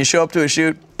 when you show up to a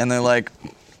shoot and they're like,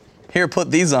 "Here, put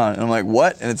these on," and I'm like,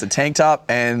 "What?" And it's a tank top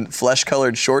and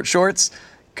flesh-colored short shorts.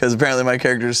 because apparently my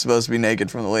character is supposed to be naked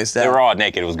from the waist They down. were all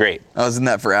naked. It was great. I was in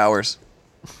that for hours.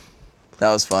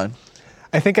 That was fun.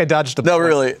 I think I dodged a No, bullet.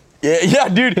 really. Yeah,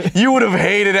 dude, you would have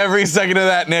hated every second of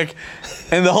that, Nick.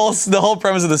 And the whole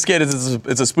premise of the skit is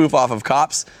it's a spoof off of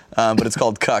Cops, but it's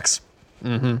called Cucks.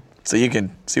 Mm-hmm. So you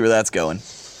can see where that's going.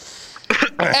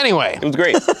 Anyway, It was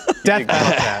great. Death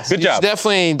Battle Cast. Good job.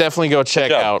 definitely go check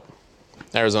job. out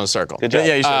Arizona Circle. Good job.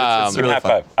 Yeah, you should. It's really high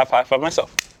fun. five. I high five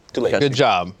myself. Too late. Good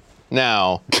job.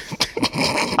 Now,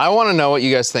 I want to know what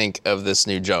you guys think of this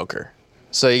new Joker.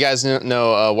 So you guys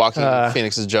know Joaquin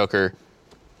Phoenix's Joker,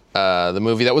 the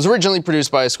movie that was originally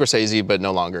produced by Scorsese, but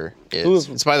no longer is.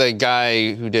 It's by the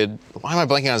guy who did. Why am I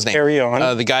blanking on his name? Carry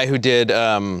on. The guy who did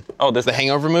the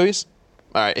Hangover movies.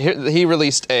 All right, he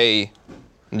released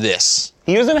this.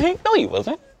 He was in a No, he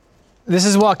wasn't. This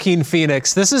is Joaquin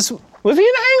Phoenix. This is Was he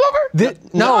in a Hangover?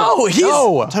 No, he's.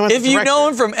 no. If you know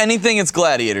him from anything, it's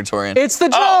Gladiator, Torian. It's the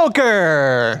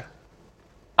Joker.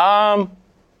 I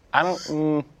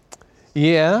don't.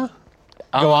 Yeah.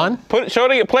 Go on. Play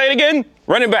it again.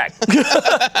 Run it back.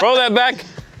 Roll that back.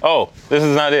 Oh, this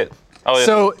is not it. Oh, yeah.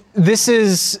 So this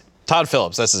is Todd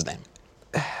Phillips, that's his name.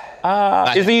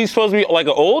 Is he supposed to be like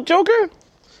an old Joker?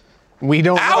 we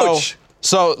don't know. Ouch!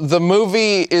 So the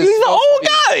movie is. He's the old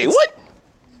guy. What?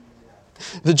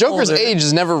 The Joker's Older. age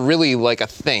is never really like a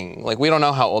thing. Like we don't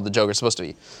know how old the Joker's supposed to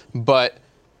be. But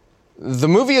the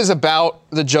movie is about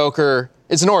the Joker.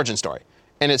 It's an origin story.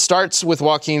 And it starts with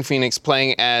Joaquin Phoenix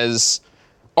playing as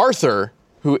Arthur,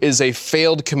 who is a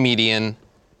failed comedian.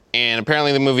 And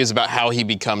apparently the movie is about how he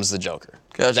becomes the Joker.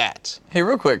 Gotcha. That. Hey,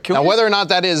 real quick. Can Now we whether or not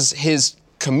that is his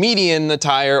comedian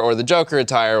attire or the Joker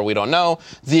attire, we don't know.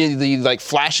 The like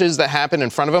flashes that happen in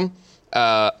front of him,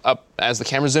 up as the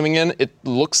camera's zooming in, it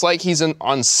looks like he's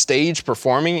on stage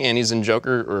performing and he's in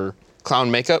Joker or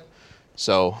clown makeup.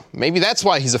 So maybe that's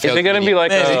why he's a failed it gonna be comedian.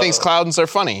 like Because a- he thinks clowns are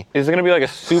funny. Is it gonna be like a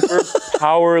super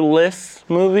powerless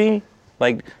movie?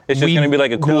 Like it's just gonna be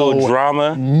like a cool know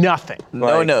drama? Nothing.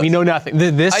 No, no. We know nothing.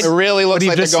 This It really what looks you've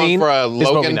like they're just going seen for a is what we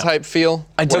Logan know. type feel.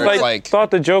 I where do it's I thought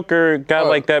the Joker got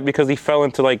like that because he fell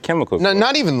into like chemicals. No,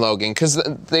 not even Logan, because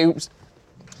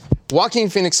Joaquin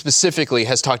Phoenix specifically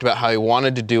has talked about how he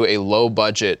wanted to do a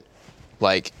low-budget,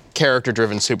 like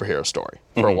character-driven superhero story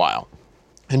for a while,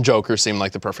 and Joker seemed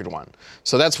like the perfect one.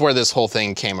 So that's where this whole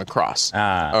thing came across,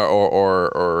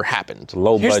 or happened.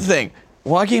 Low Here's budget. the thing.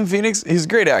 Joaquin Phoenix, he's a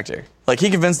great actor. Like, he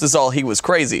convinced us all he was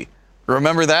crazy.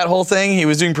 Remember that whole thing? He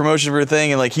was doing promotion for a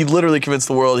thing, and like he literally convinced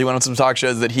the world. He went on some talk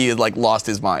shows that he had like lost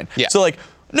his mind. Yeah. So like,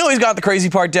 no, he's got the crazy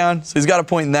part down. So he's got a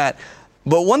point in that.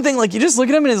 But one thing, like, you just look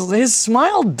at him and his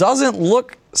smile doesn't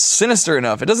look sinister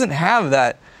enough. It doesn't have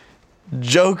that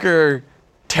Joker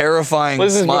terrifying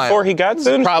Was this smile. before he got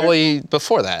sinister? Probably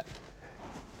before that.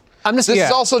 I'm just This yeah,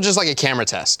 is also just like a camera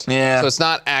test. Yeah. So it's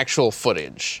not actual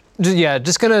footage.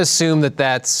 just gonna assume that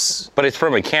that's But it's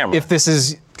from a camera. if this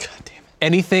is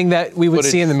anything that we would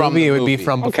Footage see in the from movie, the it would be movie.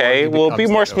 from. before Okay, he well, be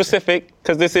becomes more the Joker. specific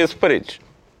because this is footage.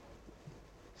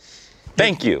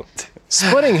 Thank you.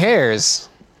 Splitting hairs.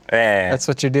 That's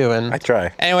what you're doing. I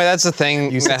try. Anyway, that's the thing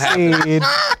You that happened. succeed.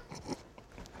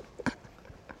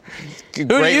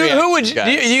 Great Who would reaction,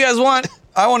 you, you guys want?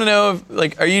 I want to know if,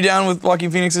 like, are you down with Joaquin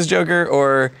Phoenix's Joker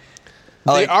or?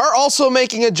 They are also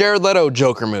making a Jared Leto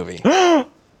Joker movie.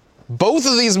 Both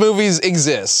of these movies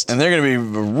exist. And they're gonna be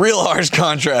real harsh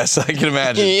contrasts, I can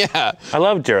imagine. Yeah. I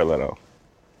love Jared Leto.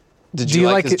 Did Do you you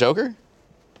like like his it- Joker?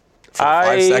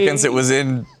 5 seconds it was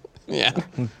in. Yeah.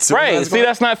 Right. See,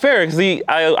 that's not fair because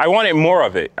I wanted more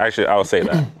of it. Actually, I'll say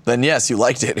that. Then yes, you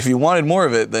liked it. If you wanted more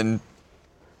of it, then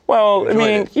Well, I Enjoyed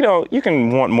mean, it. you know, you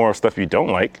can want more stuff you don't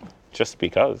like just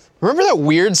because. Remember that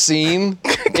weird scene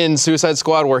in Suicide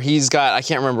Squad where he's got, I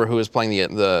can't remember who was playing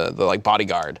the like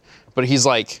bodyguard, but he's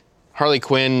like, Harley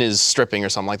Quinn is stripping or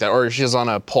something like that, or she's on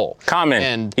a pole. Common.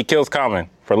 And He kills Common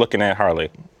for looking at Harley.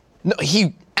 no,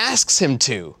 he asks him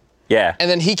to. Yeah. And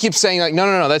then he keeps saying like,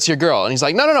 no, that's your girl. And he's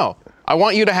like, no, I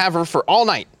want you to have her for all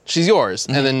night. She's yours.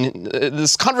 And then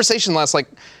this conversation lasts like,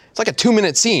 it's like a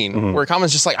 2-minute scene where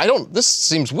Common's just like, this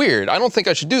seems weird. I don't think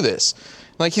I should do this.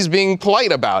 Like he's being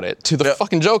polite about it to the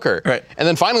fucking Joker. Right. And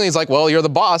then finally he's like, well, you're the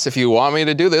boss. If you want me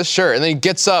to do this, sure. And then he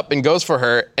gets up and goes for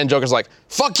her and Joker's like,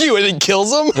 fuck you. And he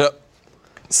kills him.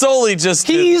 solely just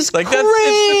He's like that's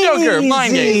it's the Joker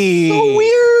mind game. So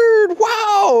weird.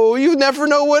 Wow. You never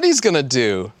know what he's going to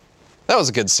do. That was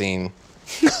a good scene.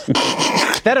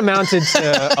 That amounted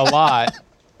to a lot.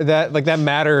 That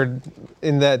mattered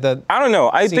in that. I don't know.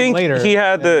 I Scene think later, he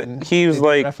had and he was they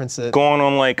like reference it. going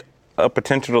on like a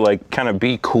potential to like kind of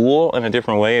be cool in a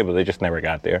different way, but they just never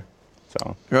got there.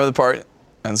 So Remember the part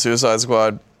in Suicide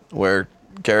Squad where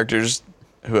characters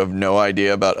who have no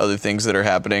idea about other things that are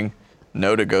happening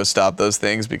know to go stop those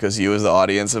things because you as the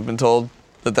audience have been told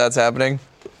that that's happening.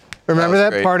 Remember was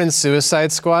that great. part in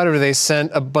Suicide Squad where they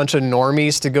sent a bunch of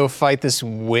normies to go fight this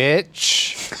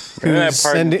witch Remember who's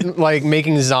that part?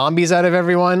 making zombies out of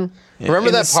everyone? Remember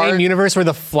in that the part? same universe where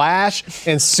the Flash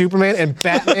and Superman and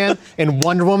Batman and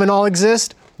Wonder Woman all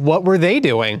exist? What were they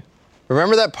doing?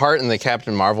 Remember that part in the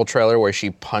Captain Marvel trailer where she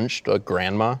punched a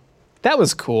grandma? That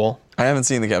was cool. I haven't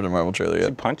seen the Captain Marvel trailer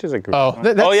yet. Punches a group. Oh,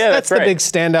 that's that's the right. big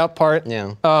standout part.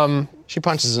 Yeah. She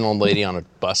punches an old lady on a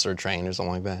bus or train or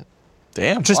something like that.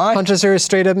 Damn. Just why? punches her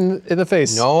straight up in the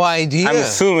face. No idea. I'm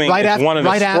assuming Right it's after- one of the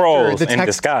right after scrolls the in text-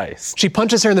 disguise. She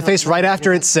punches her in the face right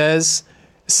after it says,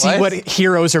 "See what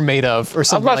heroes are made of," or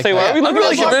something about to like say, why that. are we I'm looking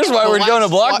really at convinced why we're going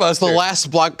to Blockbuster. The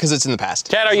last block, because it's in the past.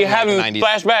 Chad, are you having 90s.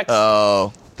 flashbacks?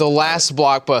 Oh. The last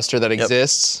Blockbuster that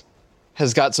exists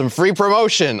has got some free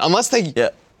promotion. Unless they... Yeah.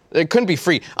 It couldn't be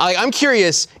free. I'm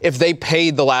curious if they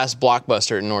paid the last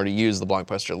Blockbuster in order to use the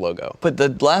Blockbuster logo. But the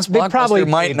last They probably Blockbuster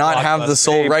might paid not have the Blockbuster.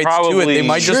 sole They rights to it. They probably-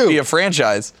 might just True. be a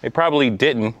franchise. They probably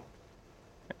didn't.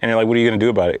 And you're like, what are you going to do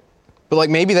about it? But like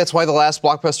maybe that's why the last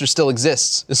Blockbuster still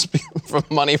exists. Is from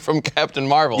money from Captain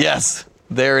Marvel. Yes.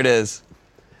 There it is.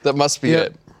 That must be Yep.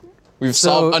 it. We've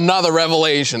solved another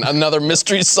revelation, another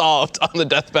mystery solved on the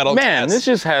Death Battle Man, cast. this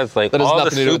just has like That has all the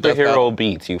nothing to do with Death Battle. superhero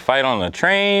beats. You fight on a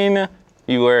train,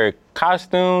 you wear a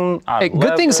costume. Hey,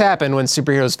 good things happen when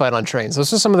superheroes fight on trains.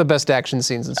 Those are some of the best action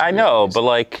scenes in superhero I know, movies. but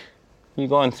like, you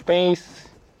go in space.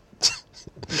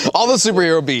 All the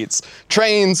superhero beats.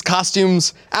 Trains,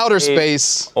 costumes, outer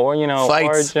space, Or, you know,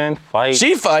 Fights. origin, fight,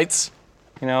 She fights.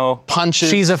 you know, punches.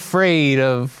 She's afraid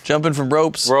of Jumping from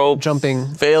ropes. rope.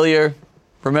 jumping. Failure.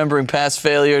 Remembering past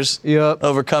failures. Yep.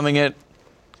 Overcoming it.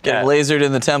 Getting Yeah. lasered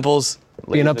in the temples.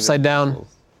 Being upside down.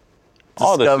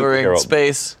 All the Discovering superhero.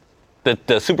 space. The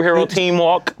superhero team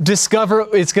walk. Discover.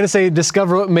 It's gonna say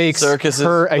discover what makes Circuses.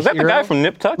 her a Was that hero. the guy from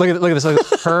Nip Tuck? Look at this. Look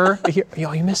at her.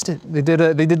 Yo, you missed it. They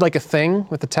did like a thing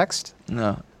with the text.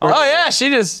 No. Oh, yeah, she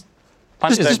just.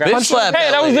 Punch just that guy. bitch slapped Hey,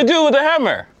 that that was the lady. dude with the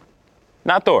hammer.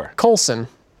 Not Thor. Coulson.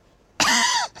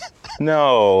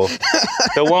 No.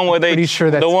 The one where they Pretty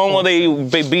sure that's the one where they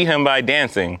beat him by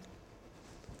dancing.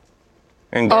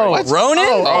 And Oh, What? Ronan?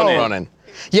 Oh, Ronan. Ronan.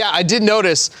 Yeah, I did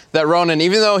notice that Ronan,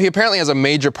 even though he apparently has a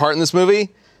major part in this movie,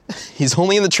 he's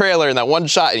only in the trailer in that one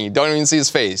shot and you don't even see his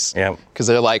face. Yep. Because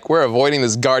they're like, we're avoiding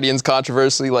this Guardians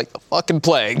controversy like the fucking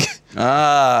plague.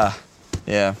 Ah.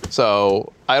 Yeah.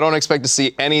 So I don't expect to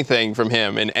see anything from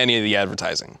him in any of the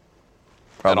advertising.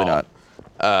 Probably all.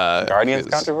 not. Guardians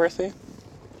because- controversy?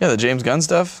 Yeah, the James Gunn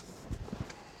stuff.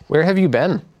 where have you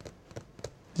been?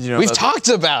 Did you know We've about, talked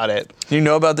about it. Do you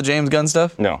know about the James Gunn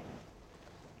stuff? No.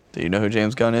 Do you know who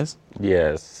James Gunn is?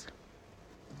 Yes.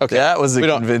 Okay. That was a We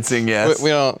don't- convincing yes. We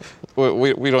don't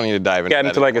need to dive into Got that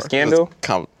into, like, a anymore. scandal?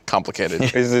 It's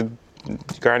complicated. Is it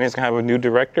Guardians gonna have a new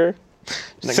director?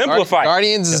 Simplify.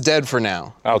 Guardians is dead for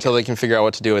now Okay. until they can figure out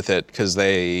what to do with it because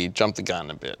they jumped the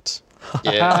gun a bit.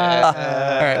 Yeah. All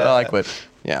right, well, I quit.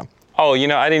 Yeah. Oh, you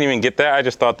know, I didn't even get that. I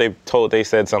just thought they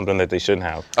said something that they shouldn't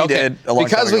have. He did a long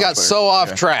Because time we ago on got Twitter. so off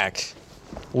Okay. track,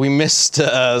 we missed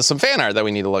some fan art that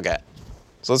we need to look at.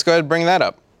 So let's go ahead and bring that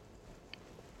up.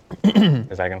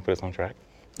 Is that gonna put us on track?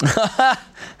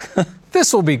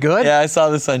 This will be good. Yeah, I saw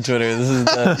this on Twitter. This is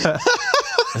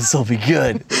this will be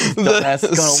good. Dumbass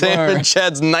is gonna Sam learn. and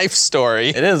Chad's knife story.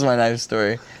 It is my knife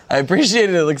story. I appreciate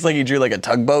it. It looks like he drew like a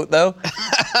tugboat though,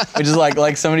 which is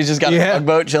like somebody's just got a Yeah.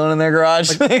 tugboat chilling in their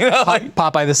garage. You know, like-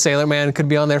 Popeye the Sailor Man could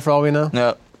be on there for all we know.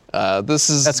 no,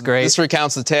 That's great. This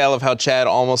recounts the tale of how Chad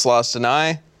almost lost an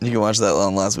eye. you can watch that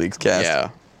on last week's cast. Yeah.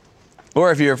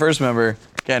 Or if you're a first member,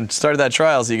 again, start that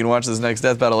trial so you can watch this next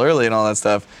death battle early and all that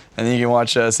stuff, and then you can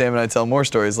watch Sam and I tell more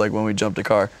stories like when we jumped a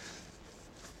car.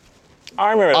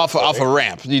 I remember that Off a story.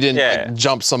 ramp. You didn't Yeah. like,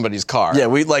 jump somebody's car. Yeah,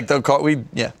 we like the car. We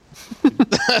yeah. All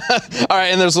right,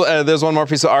 and there's one more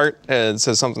piece of art. It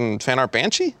says something fan art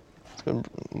Banshee.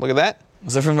 Look at that.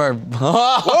 Was that from our?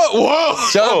 Whoa!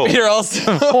 Shut Whoa. up, Peter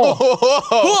Alston.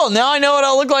 Cool. Now I know what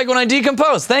I'll look like when I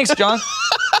decompose. Thanks, John.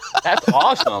 That's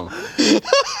awesome.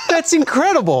 That's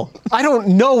incredible. I don't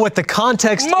know what the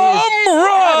context is.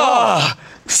 Mumra!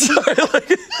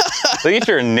 Look at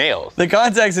your nails. The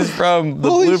context is from the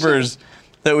Holy bloopers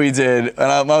that we did, and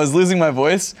I was losing my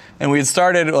voice, and we had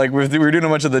started like we were doing a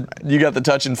bunch of the you got the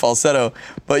touch and falsetto,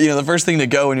 but you know the first thing to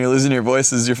go when you're losing your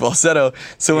voice is your falsetto.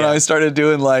 So when I started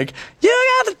doing like you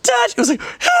got the touch, it was like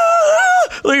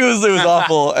like it was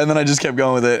awful, and then I just kept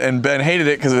going with it, and Ben hated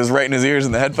it because it was right in his ears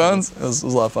in the headphones. It was a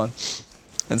lot of fun,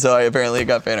 and so I apparently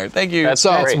got fan art. Thank you. That's So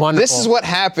That's wonderful. this is what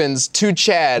happens to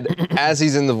Chad as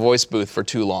he's in the voice booth for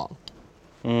too long.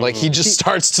 Like he just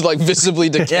starts to like visibly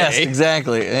decay. Yes,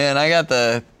 exactly. And I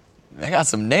got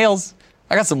some nails.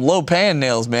 I got some low pan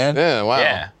nails, man. Yeah, wow.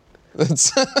 Yeah.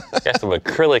 That's Got some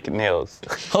acrylic nails.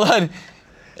 Hold on.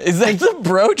 Is that the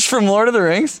brooch from Lord of the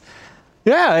Rings?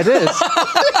 Yeah, it is.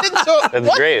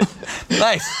 That's great.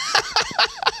 Nice.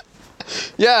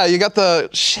 yeah, you got the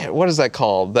shit. What is that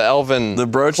called? The elven. The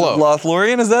brooch cloak. of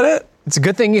Lothlorien, is that it? It's a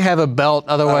good thing you have a belt,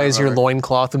 otherwise your remember.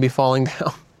 loincloth would be falling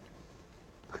down.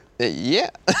 Yeah.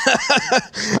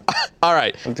 All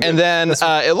right. And then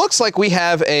it looks like we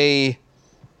have a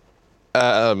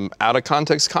out of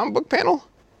context comic book panel.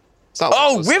 It's not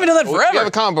Oh, like we haven't done that forever. We have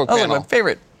a comic book That was panel. like my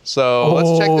favorite. So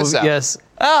let's check this out. Yes.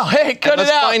 Oh, hey, cut Let's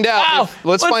it out. find out. Ow.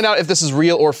 Let's find out if this is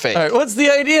real or fake. All right, what's the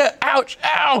idea? Ouch,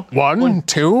 ow. 1,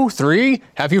 2, 3.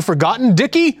 Have you forgotten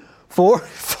Dickie? 4,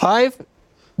 5,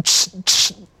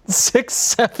 6,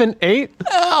 7, 8.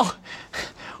 Ow.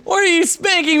 What are you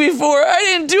spanking me for? I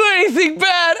didn't do anything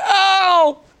bad.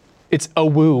 Ow. It's a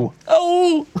woo.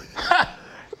 Oh.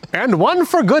 And 1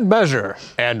 for good measure,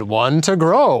 and 1 to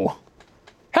grow.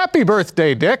 Happy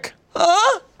birthday, Dick.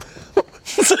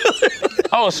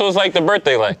 Oh, so it's like the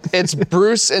birthday light. It's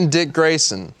Bruce and Dick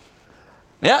Grayson.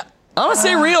 Yeah, I'm gonna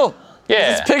say real.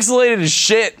 Yeah. It's pixelated as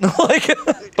shit. Like,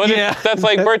 But Yeah. that's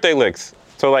like birthday licks.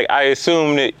 So like I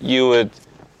assume that you would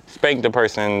spank the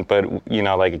person, but you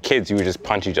know, like kids, you would just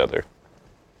punch each other.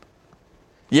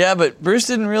 yeah, but Bruce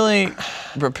didn't really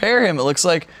prepare him, it looks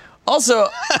like. Also,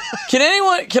 can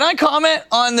I comment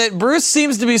on that Bruce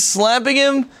seems to be slapping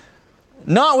him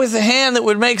not with a hand that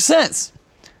would make sense.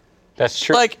 That's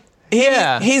true. Like,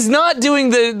 he's not doing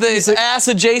the ass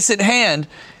adjacent hand.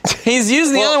 He's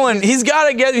using the other one. He's got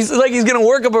to get, he's gonna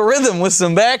work up a rhythm with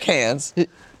some backhands.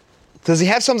 Does he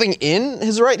have something in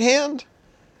his right hand?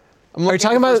 I'm Are you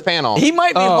talking at this about panel? He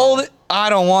might be holding, I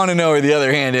don't want to know where the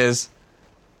other hand is.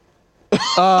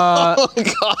 oh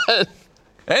God.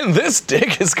 And this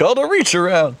dick is called a reach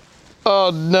around.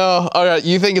 Oh no. All right.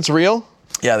 You think it's real?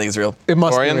 Yeah, I think it's real. It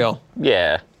must Dorian? be real.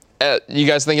 yeah. You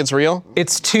guys think it's real?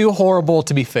 It's too horrible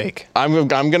to be fake. I'm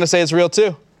gonna say it's real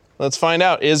too. Let's find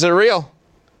out. Is it real?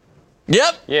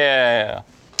 Yep. Yeah.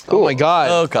 Oh my God.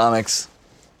 Oh, comics.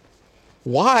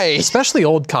 Why? Especially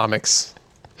old comics.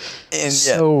 And, yeah.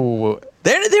 So,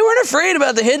 They weren't afraid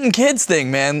about the hidden kids thing,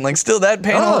 man. Like, still, that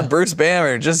panel of Bruce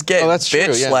Banner just getting that's true,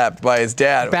 bitch yeah. slapped by his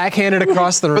dad. backhanded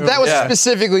across the room. But that was Yeah.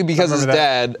 specifically because his remember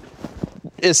dad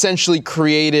essentially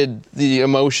created the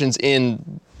emotions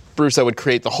in Bruce that would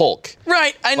create the Hulk.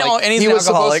 Right, I know, Like, and he's he an was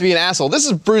supposed alcoholic. to be an asshole. This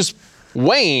is Bruce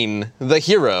Wayne, the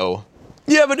hero.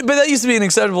 Yeah, but that used to be an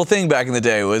acceptable thing back in the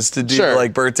day, was to do, Sure.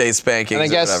 like, birthday spankings And I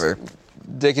guess or whatever.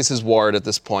 Dick is his ward at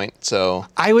this point, so.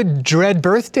 I would dread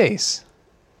birthdays.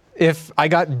 If I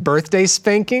got birthday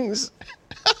spankings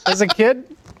as a kid.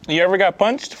 You ever got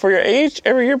punched for your age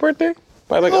every your birthday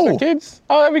by like No. other kids?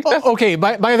 Oh, that's Okay,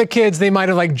 by the kids, they might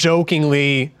have like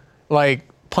jokingly like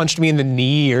punched me in the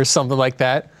knee or something like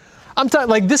that. I'm talking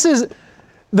like this is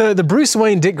the Bruce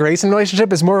Wayne Dick Grayson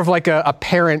relationship is more of like a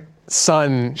parent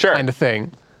son Sure. kind of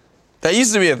thing. That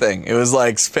used to be a thing. It was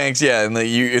like spanks, yeah, and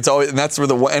it's always, and that's where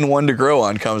the N1 to grow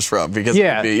on comes from, because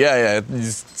Yeah. it'd be,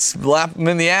 you slap them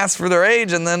in the ass for their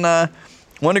age, and then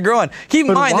one to grow on. Keep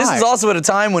in But mind, this why? is also at a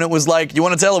time when it was like, you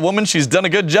want to tell a woman she's done a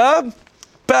good job?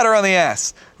 Pat her on the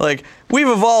ass. Like, we've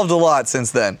evolved a lot since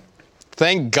then.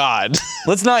 Thank God.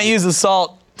 Let's not use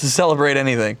assault to celebrate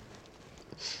anything.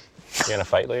 You gonna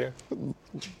fight later?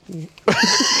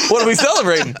 What are we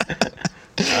celebrating?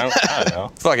 I don't know.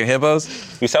 Fucking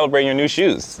hippos. You celebrating your new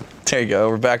shoes. There you go.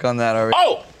 We're back on that already.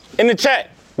 Oh, in the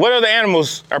chat, what other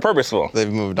animals are purposeful?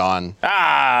 They've moved on.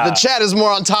 Ah, The chat is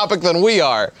more on topic than we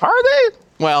are. are they?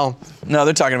 Well, No,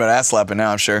 they're talking about ass slapping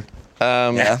now, I'm sure.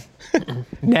 Yeah.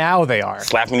 Now they are.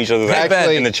 Slapping each other's ass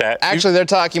actually, in the chat. Actually, they're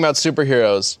talking about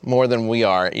superheroes more than we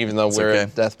are, even though we're okay. a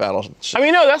death battle. I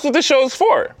mean, no, that's what this show is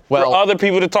for. Well- for other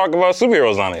people to talk about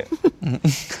superheroes on it.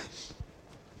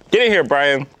 Get in here,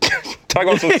 Brian. Talk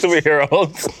about some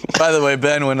superheroes. By the way,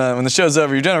 Ben, when the show's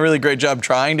over, you've done a really great job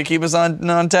trying to keep us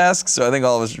on task, so I think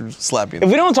all of us should slap you. If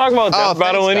we don't talk about Death thanks,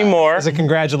 Battle guys. anymore, As a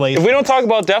congratulations. if we don't talk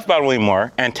about Death Battle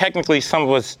anymore, and technically some of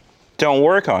us don't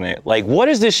work on it, like, what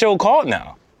is this show called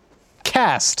now?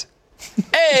 Cast.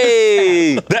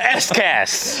 Hey, the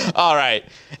S-Cast, All right,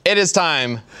 it is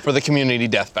time for the community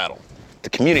death battle. the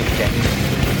community cast.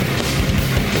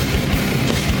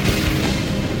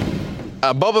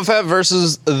 Boba Fett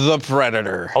versus the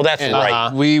Predator. Oh, that's And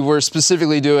right. We were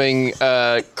specifically doing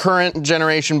current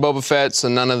generation Boba Fett, so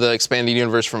none of the expanded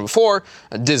universe from before.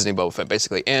 Disney Boba Fett,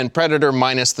 basically, and Predator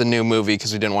minus the new movie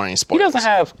because we didn't want any He spoilers.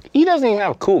 doesn't even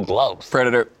have cool gloves.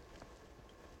 Predator.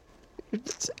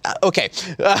 Okay.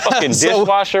 Fucking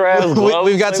dishwasher ass gloves.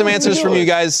 We've got some Like, what answers you from you doing?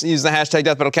 guys using the hashtag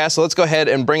DeathBattleCast. So let's go ahead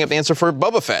and bring up the answer for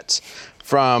Boba Fett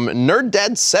from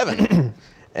NerdDad7.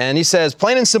 And he says,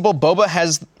 plain and simple, Boba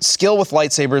has skill with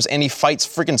lightsabers and he fights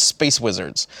freaking space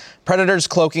wizards. Predator's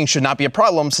cloaking should not be a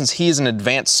problem since he is an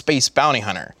advanced space bounty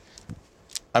hunter.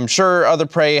 I'm sure other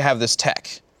prey have this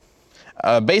tech.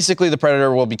 Basically, the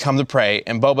Predator will become the prey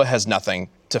and Boba has nothing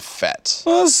to Fett.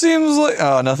 Well, it seems like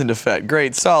nothing to Fett.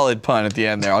 Great, solid pun at the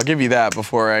end there. I'll give you that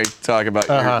before I talk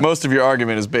about most of your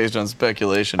argument is based on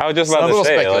speculation. I was just A about little to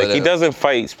say, like, he speculative. doesn't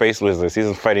fight space wizards. He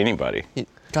doesn't fight anybody.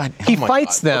 God, He oh my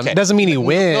fights God. them. Okay. Doesn't mean he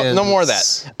wins. No more of that.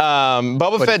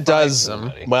 Boba But Fett does,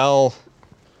 them. well,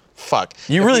 fuck.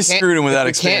 You If really we can't- screwed him with if that we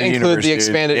expanded can't include universe, the dude.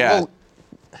 expanded. Yeah. Well,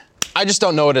 I just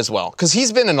don't know it as well because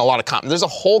he's been in a lot of there's a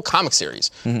whole comic series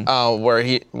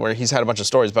where he's had a bunch of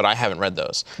stories, but I haven't read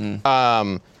those.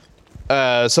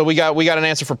 So we got an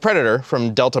answer for Predator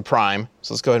from Delta Prime.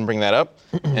 So let's go ahead and bring that up.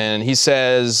 And he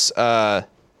says,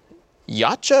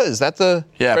 Yacha, is that the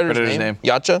Predator's name.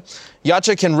 Yacha.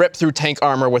 Yacha can rip through tank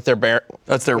armor with their bare.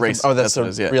 That's their race. Oh, that's what their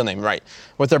it is, yeah. real name, right?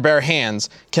 With their bare hands,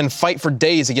 can fight for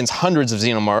days against hundreds of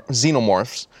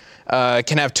xenomorphs.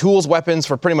 Can have tools, weapons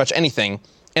for pretty much anything.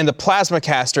 And the plasma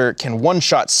caster can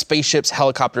one-shot spaceships,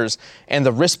 helicopters, and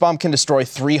the wrist bomb can destroy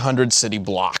 300 city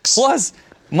blocks. Plus,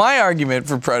 my argument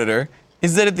for Predator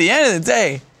is that at the end of the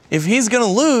day, if he's gonna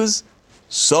lose,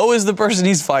 so is the person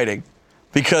he's fighting.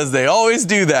 Because they always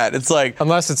do that. It's like,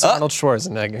 Unless it's Arnold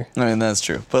Schwarzenegger. I mean, that's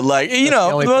true. But like, you the know,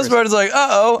 for only the most person. part, it's like,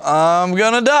 I'm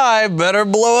gonna die. Better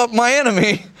blow up my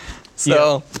enemy.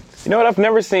 So, You know what? I've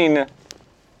never seen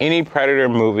any Predator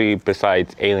movie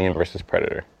besides Alien vs.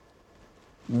 Predator.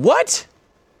 what?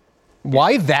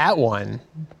 Why that one?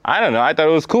 I don't know. I thought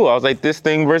it was cool. I was like, this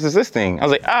thing versus this thing. I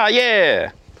was like,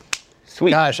 yeah.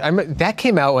 Sweet. Gosh, that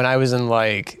came out when I was in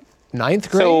like 9th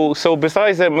grade. So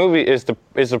besides that movie, is the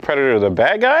Predator the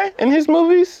bad guy in his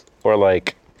movies? Or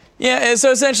like, Yeah, and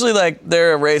so essentially, like,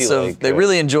 they're a race Feel of, like, they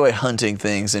really enjoy hunting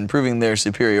things and proving their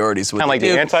superiority. So what Kinda like they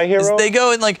the do anti-hero? is they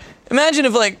go and, like, imagine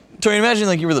if, like, Tori, imagine,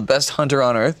 like, you were the best hunter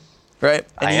on Earth, right?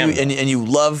 And I am. And you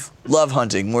love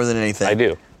hunting more than anything. I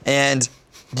do. And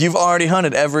you've already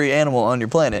hunted every animal on your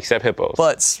planet. Except hippos.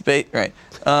 But space, right.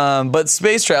 But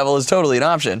space travel is totally an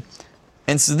option.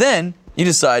 And so then you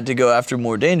decide to go after a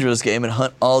more dangerous game and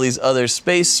hunt all these other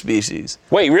space species.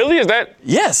 Wait, really? Is that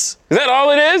Yes.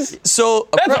 all it is? So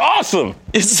That's awesome.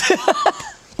 it's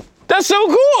That's so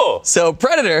cool. so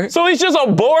Predator. So he's just a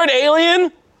bored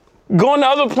alien going to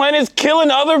other planets,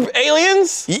 killing other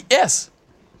aliens? Yes.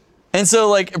 And so,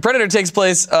 like, Predator takes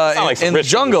place like some in the rich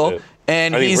people jungle, shit.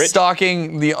 and Are they he's rich?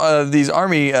 stalking these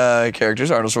army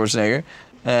characters, Arnold Schwarzenegger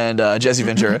and Jesse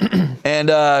Ventura. And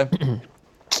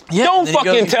yeah, Don't and then he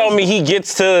fucking goes- tell me he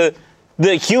gets to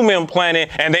the human planet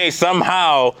and they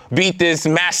somehow beat this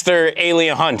master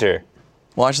alien hunter.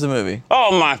 Watch the movie.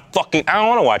 Oh my fucking, I don't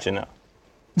want to watch it now.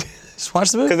 Just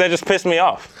watch the movie. Because that just pissed me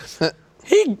off.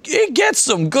 He gets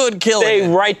some good killing. They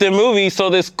write the movie so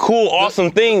this cool,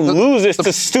 awesome thing loses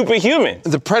to stupid humans.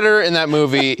 The Predator in that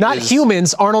movie Not is,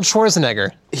 humans, Arnold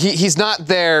Schwarzenegger. He's not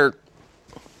there.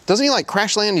 Doesn't he like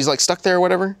crash land? He's like stuck there or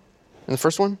whatever in the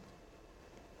first one?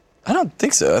 I don't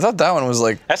think so. I thought that one was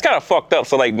like. That's kind of fucked up.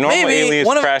 So like normal Maybe aliens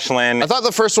one of- crash land. I thought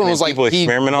the first one And was like people he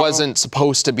experiment on him? wasn't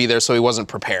supposed to be there, so he wasn't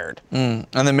prepared. And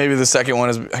then maybe the second one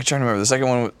is. I'm trying to remember. The second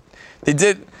one, they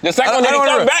did. the second I one, they don't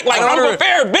come remember. back like, I don't I'm remember.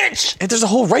 prepared, bitch. There's a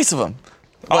whole race of them.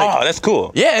 Oh, that's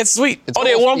cool. Yeah, it's sweet. It's Oh,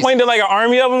 they at almost one point did like an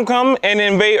army of them come and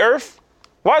invade Earth?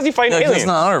 Why is he fighting Like, aliens? that's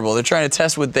not honorable. They're trying to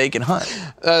test what they can hunt.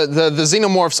 the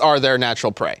xenomorphs are their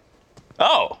natural prey.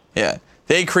 Oh. Yeah.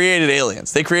 They created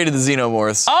aliens. They created the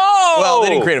xenomorphs. Oh! Well, they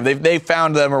didn't create them. They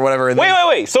found them or whatever. And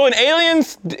Wait. So in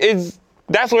Aliens,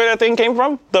 that's where that thing came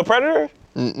from? The Predator?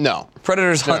 No.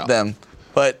 Predators No, hunt no. them.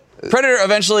 But Predator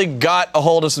eventually got a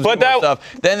hold of some But more that-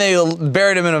 stuff. Then they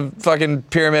buried him in a fucking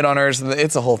pyramid on Earth. And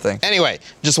it's a whole thing. Anyway,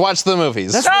 just watch the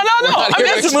movies. No. not I here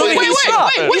mean, to that's a movie.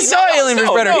 explain Wait, He saw Alien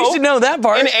vs. Predator. You should know that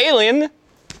part. In Alien,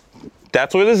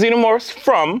 that's where the xenomorph's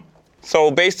from.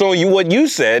 So based on what you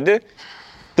said,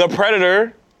 the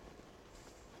Predator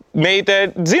made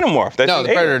that xenomorph. That's No, in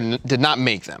the Alien. Predator did not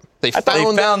make them. They thought they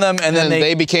found them, and then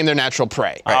they became their natural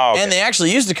prey. Oh, okay. And they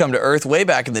actually used to come to Earth way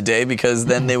back in the day because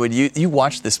then they would you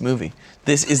watch this movie.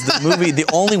 This is the movie, the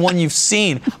only one you've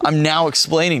seen. I'm now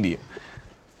explaining to you.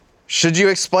 Should you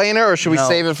explain it, or should we No.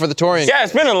 save it for the Torian? Yeah,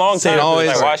 it's been a long time Always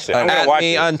since I watched it. I'm gonna at watch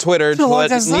me it. on Twitter to a long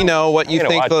let time since me know what you I'm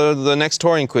think gonna the next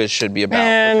Torian quiz should be about.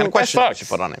 Man, what kind of that questions we sucks. should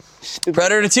put on it.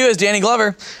 Predator 2 is Danny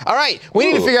Glover. All right, we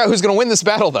need to Ooh. figure out who's going to win this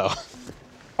battle, though.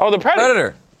 Oh, the Predator.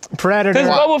 Predator. Predator. Because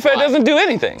Boba Fett doesn't do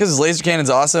anything. Because his laser cannon's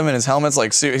awesome and his helmet's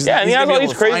like he's Yeah, and he has gonna all be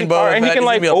these able to crazy find parts, Boba and he Fett, can he's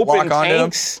like gonna be able to open lock onto him.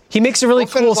 tanks. He makes a really Boba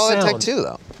Fett cool has all that sound. tech too,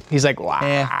 though. He's like, wow.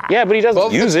 Yeah. Yeah, but he doesn't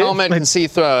Boba use Fett's it. helmet can see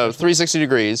 360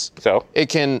 degrees. So? It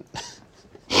can.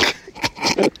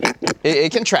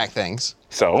 it can track things.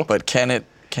 So? But can it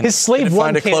His slave can it one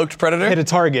find a can't cloaked predator? hit a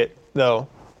target though.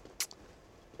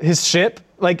 His ship,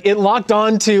 like it locked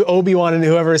on to Obi-Wan and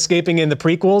whoever escaping in the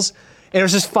prequels, and it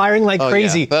was just firing like Oh, yeah.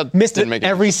 crazy. That Missed didn't it make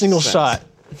any every single sense.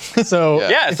 shot. So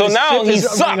Yeah, if so his now ship he is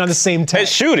sucks running on the same tech. at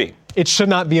shooting. It should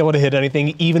not be able to hit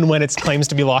anything, even when it claims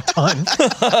to be locked on.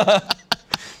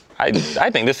 I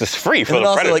think this is free for And the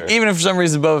also, Predator. like, even if for some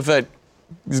reason Boba Fett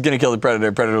is gonna kill the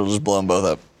Predator, Predator will just blow them both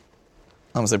up.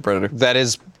 I'm gonna say Predator. That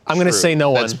is. I'm going to true. say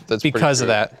no one That's pretty because of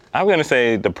true. that. I'm gonna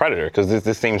say the Predator because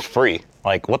this seems free.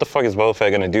 Like, what the fuck is Boba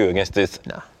Fett gonna do against this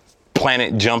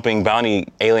planet jumping bounty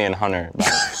alien hunter?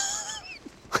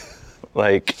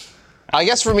 Like, I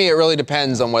guess for me, it really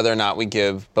depends on whether or not we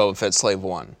give Boba Fett Slave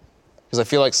One, because I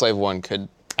feel like Slave One could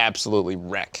absolutely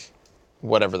wreck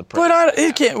whatever the. But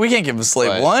we can't give him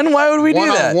Slave But One. Why would we do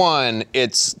that? One-on-one,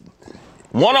 it's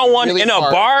one-on-one really in a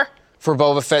hard bar. for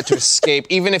Boba Fett to escape.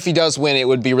 Even if he does win, it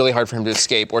would be really hard for him to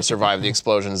escape or survive the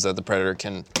explosions that the Predator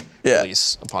can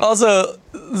release upon him. Also,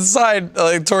 the side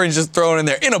Torian's just thrown in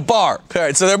there in a bar. All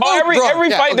right, so they're both Every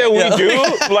drunk. fight that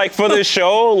we do, like for this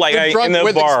show, like They're drunk in the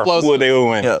with bar, explosives. they will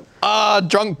win. Yeah.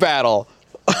 Drunk battle.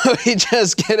 We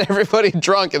just get everybody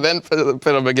drunk and then pit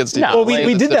them against each other. Well,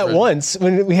 we did that once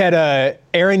when we had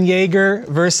Aaron Yeager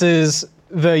versus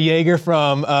the Yeager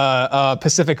from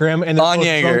Pacific Rim, and they're On both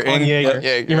Yeager, drunk on in- Yeager.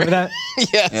 Yeager. You remember that? Yes.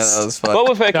 Yeah, that was fun.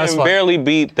 Boba Fett That was can fun. barely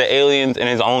beat the aliens in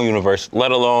his own universe,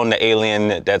 let alone the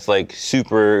alien that's like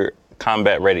super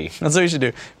combat ready. That's what we should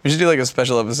do. We should do like a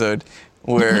special episode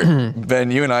where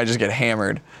Ben, you and I just get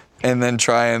hammered, and then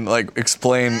try and like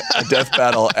explain a death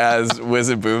battle as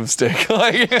Wizard Boomstick.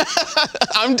 Like,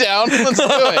 I'm down. Let's do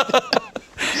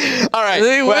it. All right.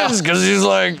 he well, wins because he's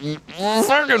like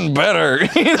fucking better.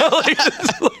 You know, like,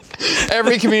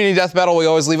 every community death battle we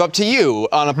always leave up to you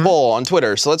on a poll on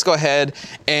Twitter. So let's go ahead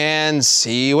and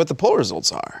see what the poll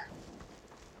results are.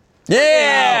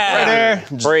 yeah.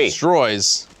 Free.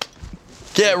 Destroys.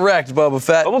 Get wrecked, Boba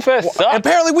Fett. Boba Fett sucks.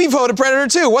 Apparently we voted Predator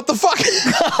too. What the fuck?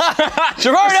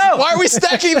 Gerardo. Why are we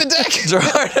stacking the deck?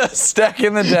 Gerardo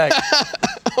stacking the deck.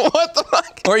 What the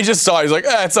fuck? Or he just saw it. He's like,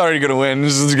 it's already gonna win.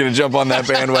 This is gonna jump on that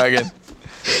bandwagon.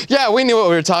 Yeah, we knew what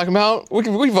we were talking about.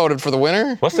 We voted for the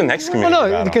winner. What's the next community Well,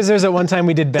 no, battle? because there's that one time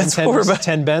we did Ben 10 what we're versus about.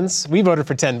 10 Bens. We voted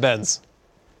for 10 Bens.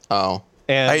 Oh.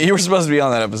 And You were supposed to be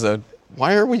on that episode.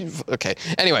 Why are we? Okay.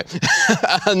 Anyway,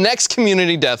 next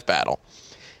community death battle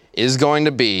is going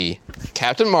to be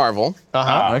Captain Marvel.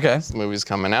 Okay. The movie's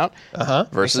coming out.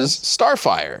 Versus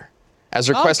Starfire, as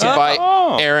requested by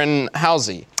Aaron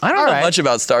Halsey. I don't know right. much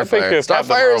about Starfire. if Captain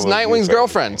Starfire is Marvel Nightwing's your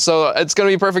girlfriend, so it's going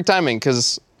to be perfect timing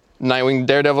because Nightwing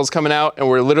Daredevil's coming out, and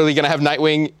we're literally going to have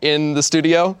Nightwing in the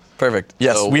studio. Perfect.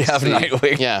 Yes, So we we'll have see.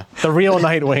 Nightwing. Yeah. the real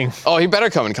Nightwing. Oh, he better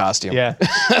come in costume. Yeah.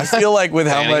 I feel like with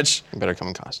how Danny, much he better come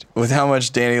in costume.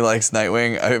 Danny likes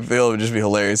Nightwing, I feel it would just be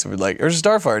hilarious if we'd like, or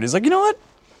Starfire. And he's like, you know what?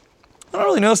 I don't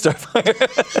really know Starfire.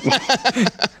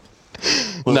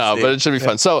 No, see. but it should be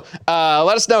fun. So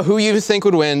let us know who you think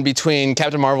would win between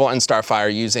Captain Marvel and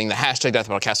Starfire using the hashtag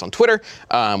DeathBattleCast on Twitter.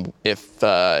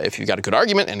 If you got a good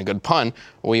argument and a good pun,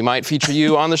 we might feature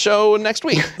you on the show next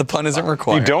week. The pun isn't You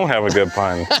required. don't have a good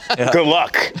pun. Good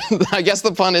luck. I guess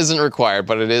the pun isn't required,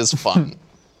 but it is fun.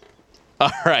 All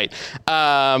right.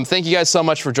 Thank you guys so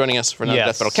much for joining us for another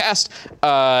Yes. Death Battle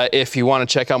Cast. If you want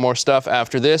to check out more stuff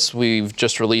after this, we've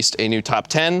just released a new top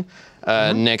 10.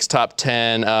 Next top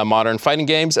 10 modern fighting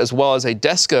games, as well as a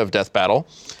Deska of Death Battle,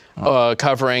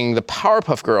 covering the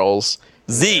Powerpuff Girls.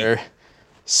 Z. their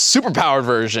super-powered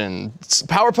version.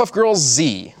 Powerpuff Girls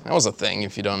Z. That was a thing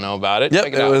if you don't know about it. Yep,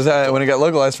 Check it out. was when it got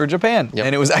localized for Japan. Yep.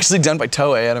 And it was actually done by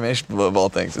Toei Animation of all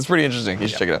things. It's pretty interesting. You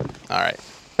should check it out. All right.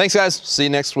 Thanks, guys. See you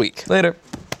next week. Later.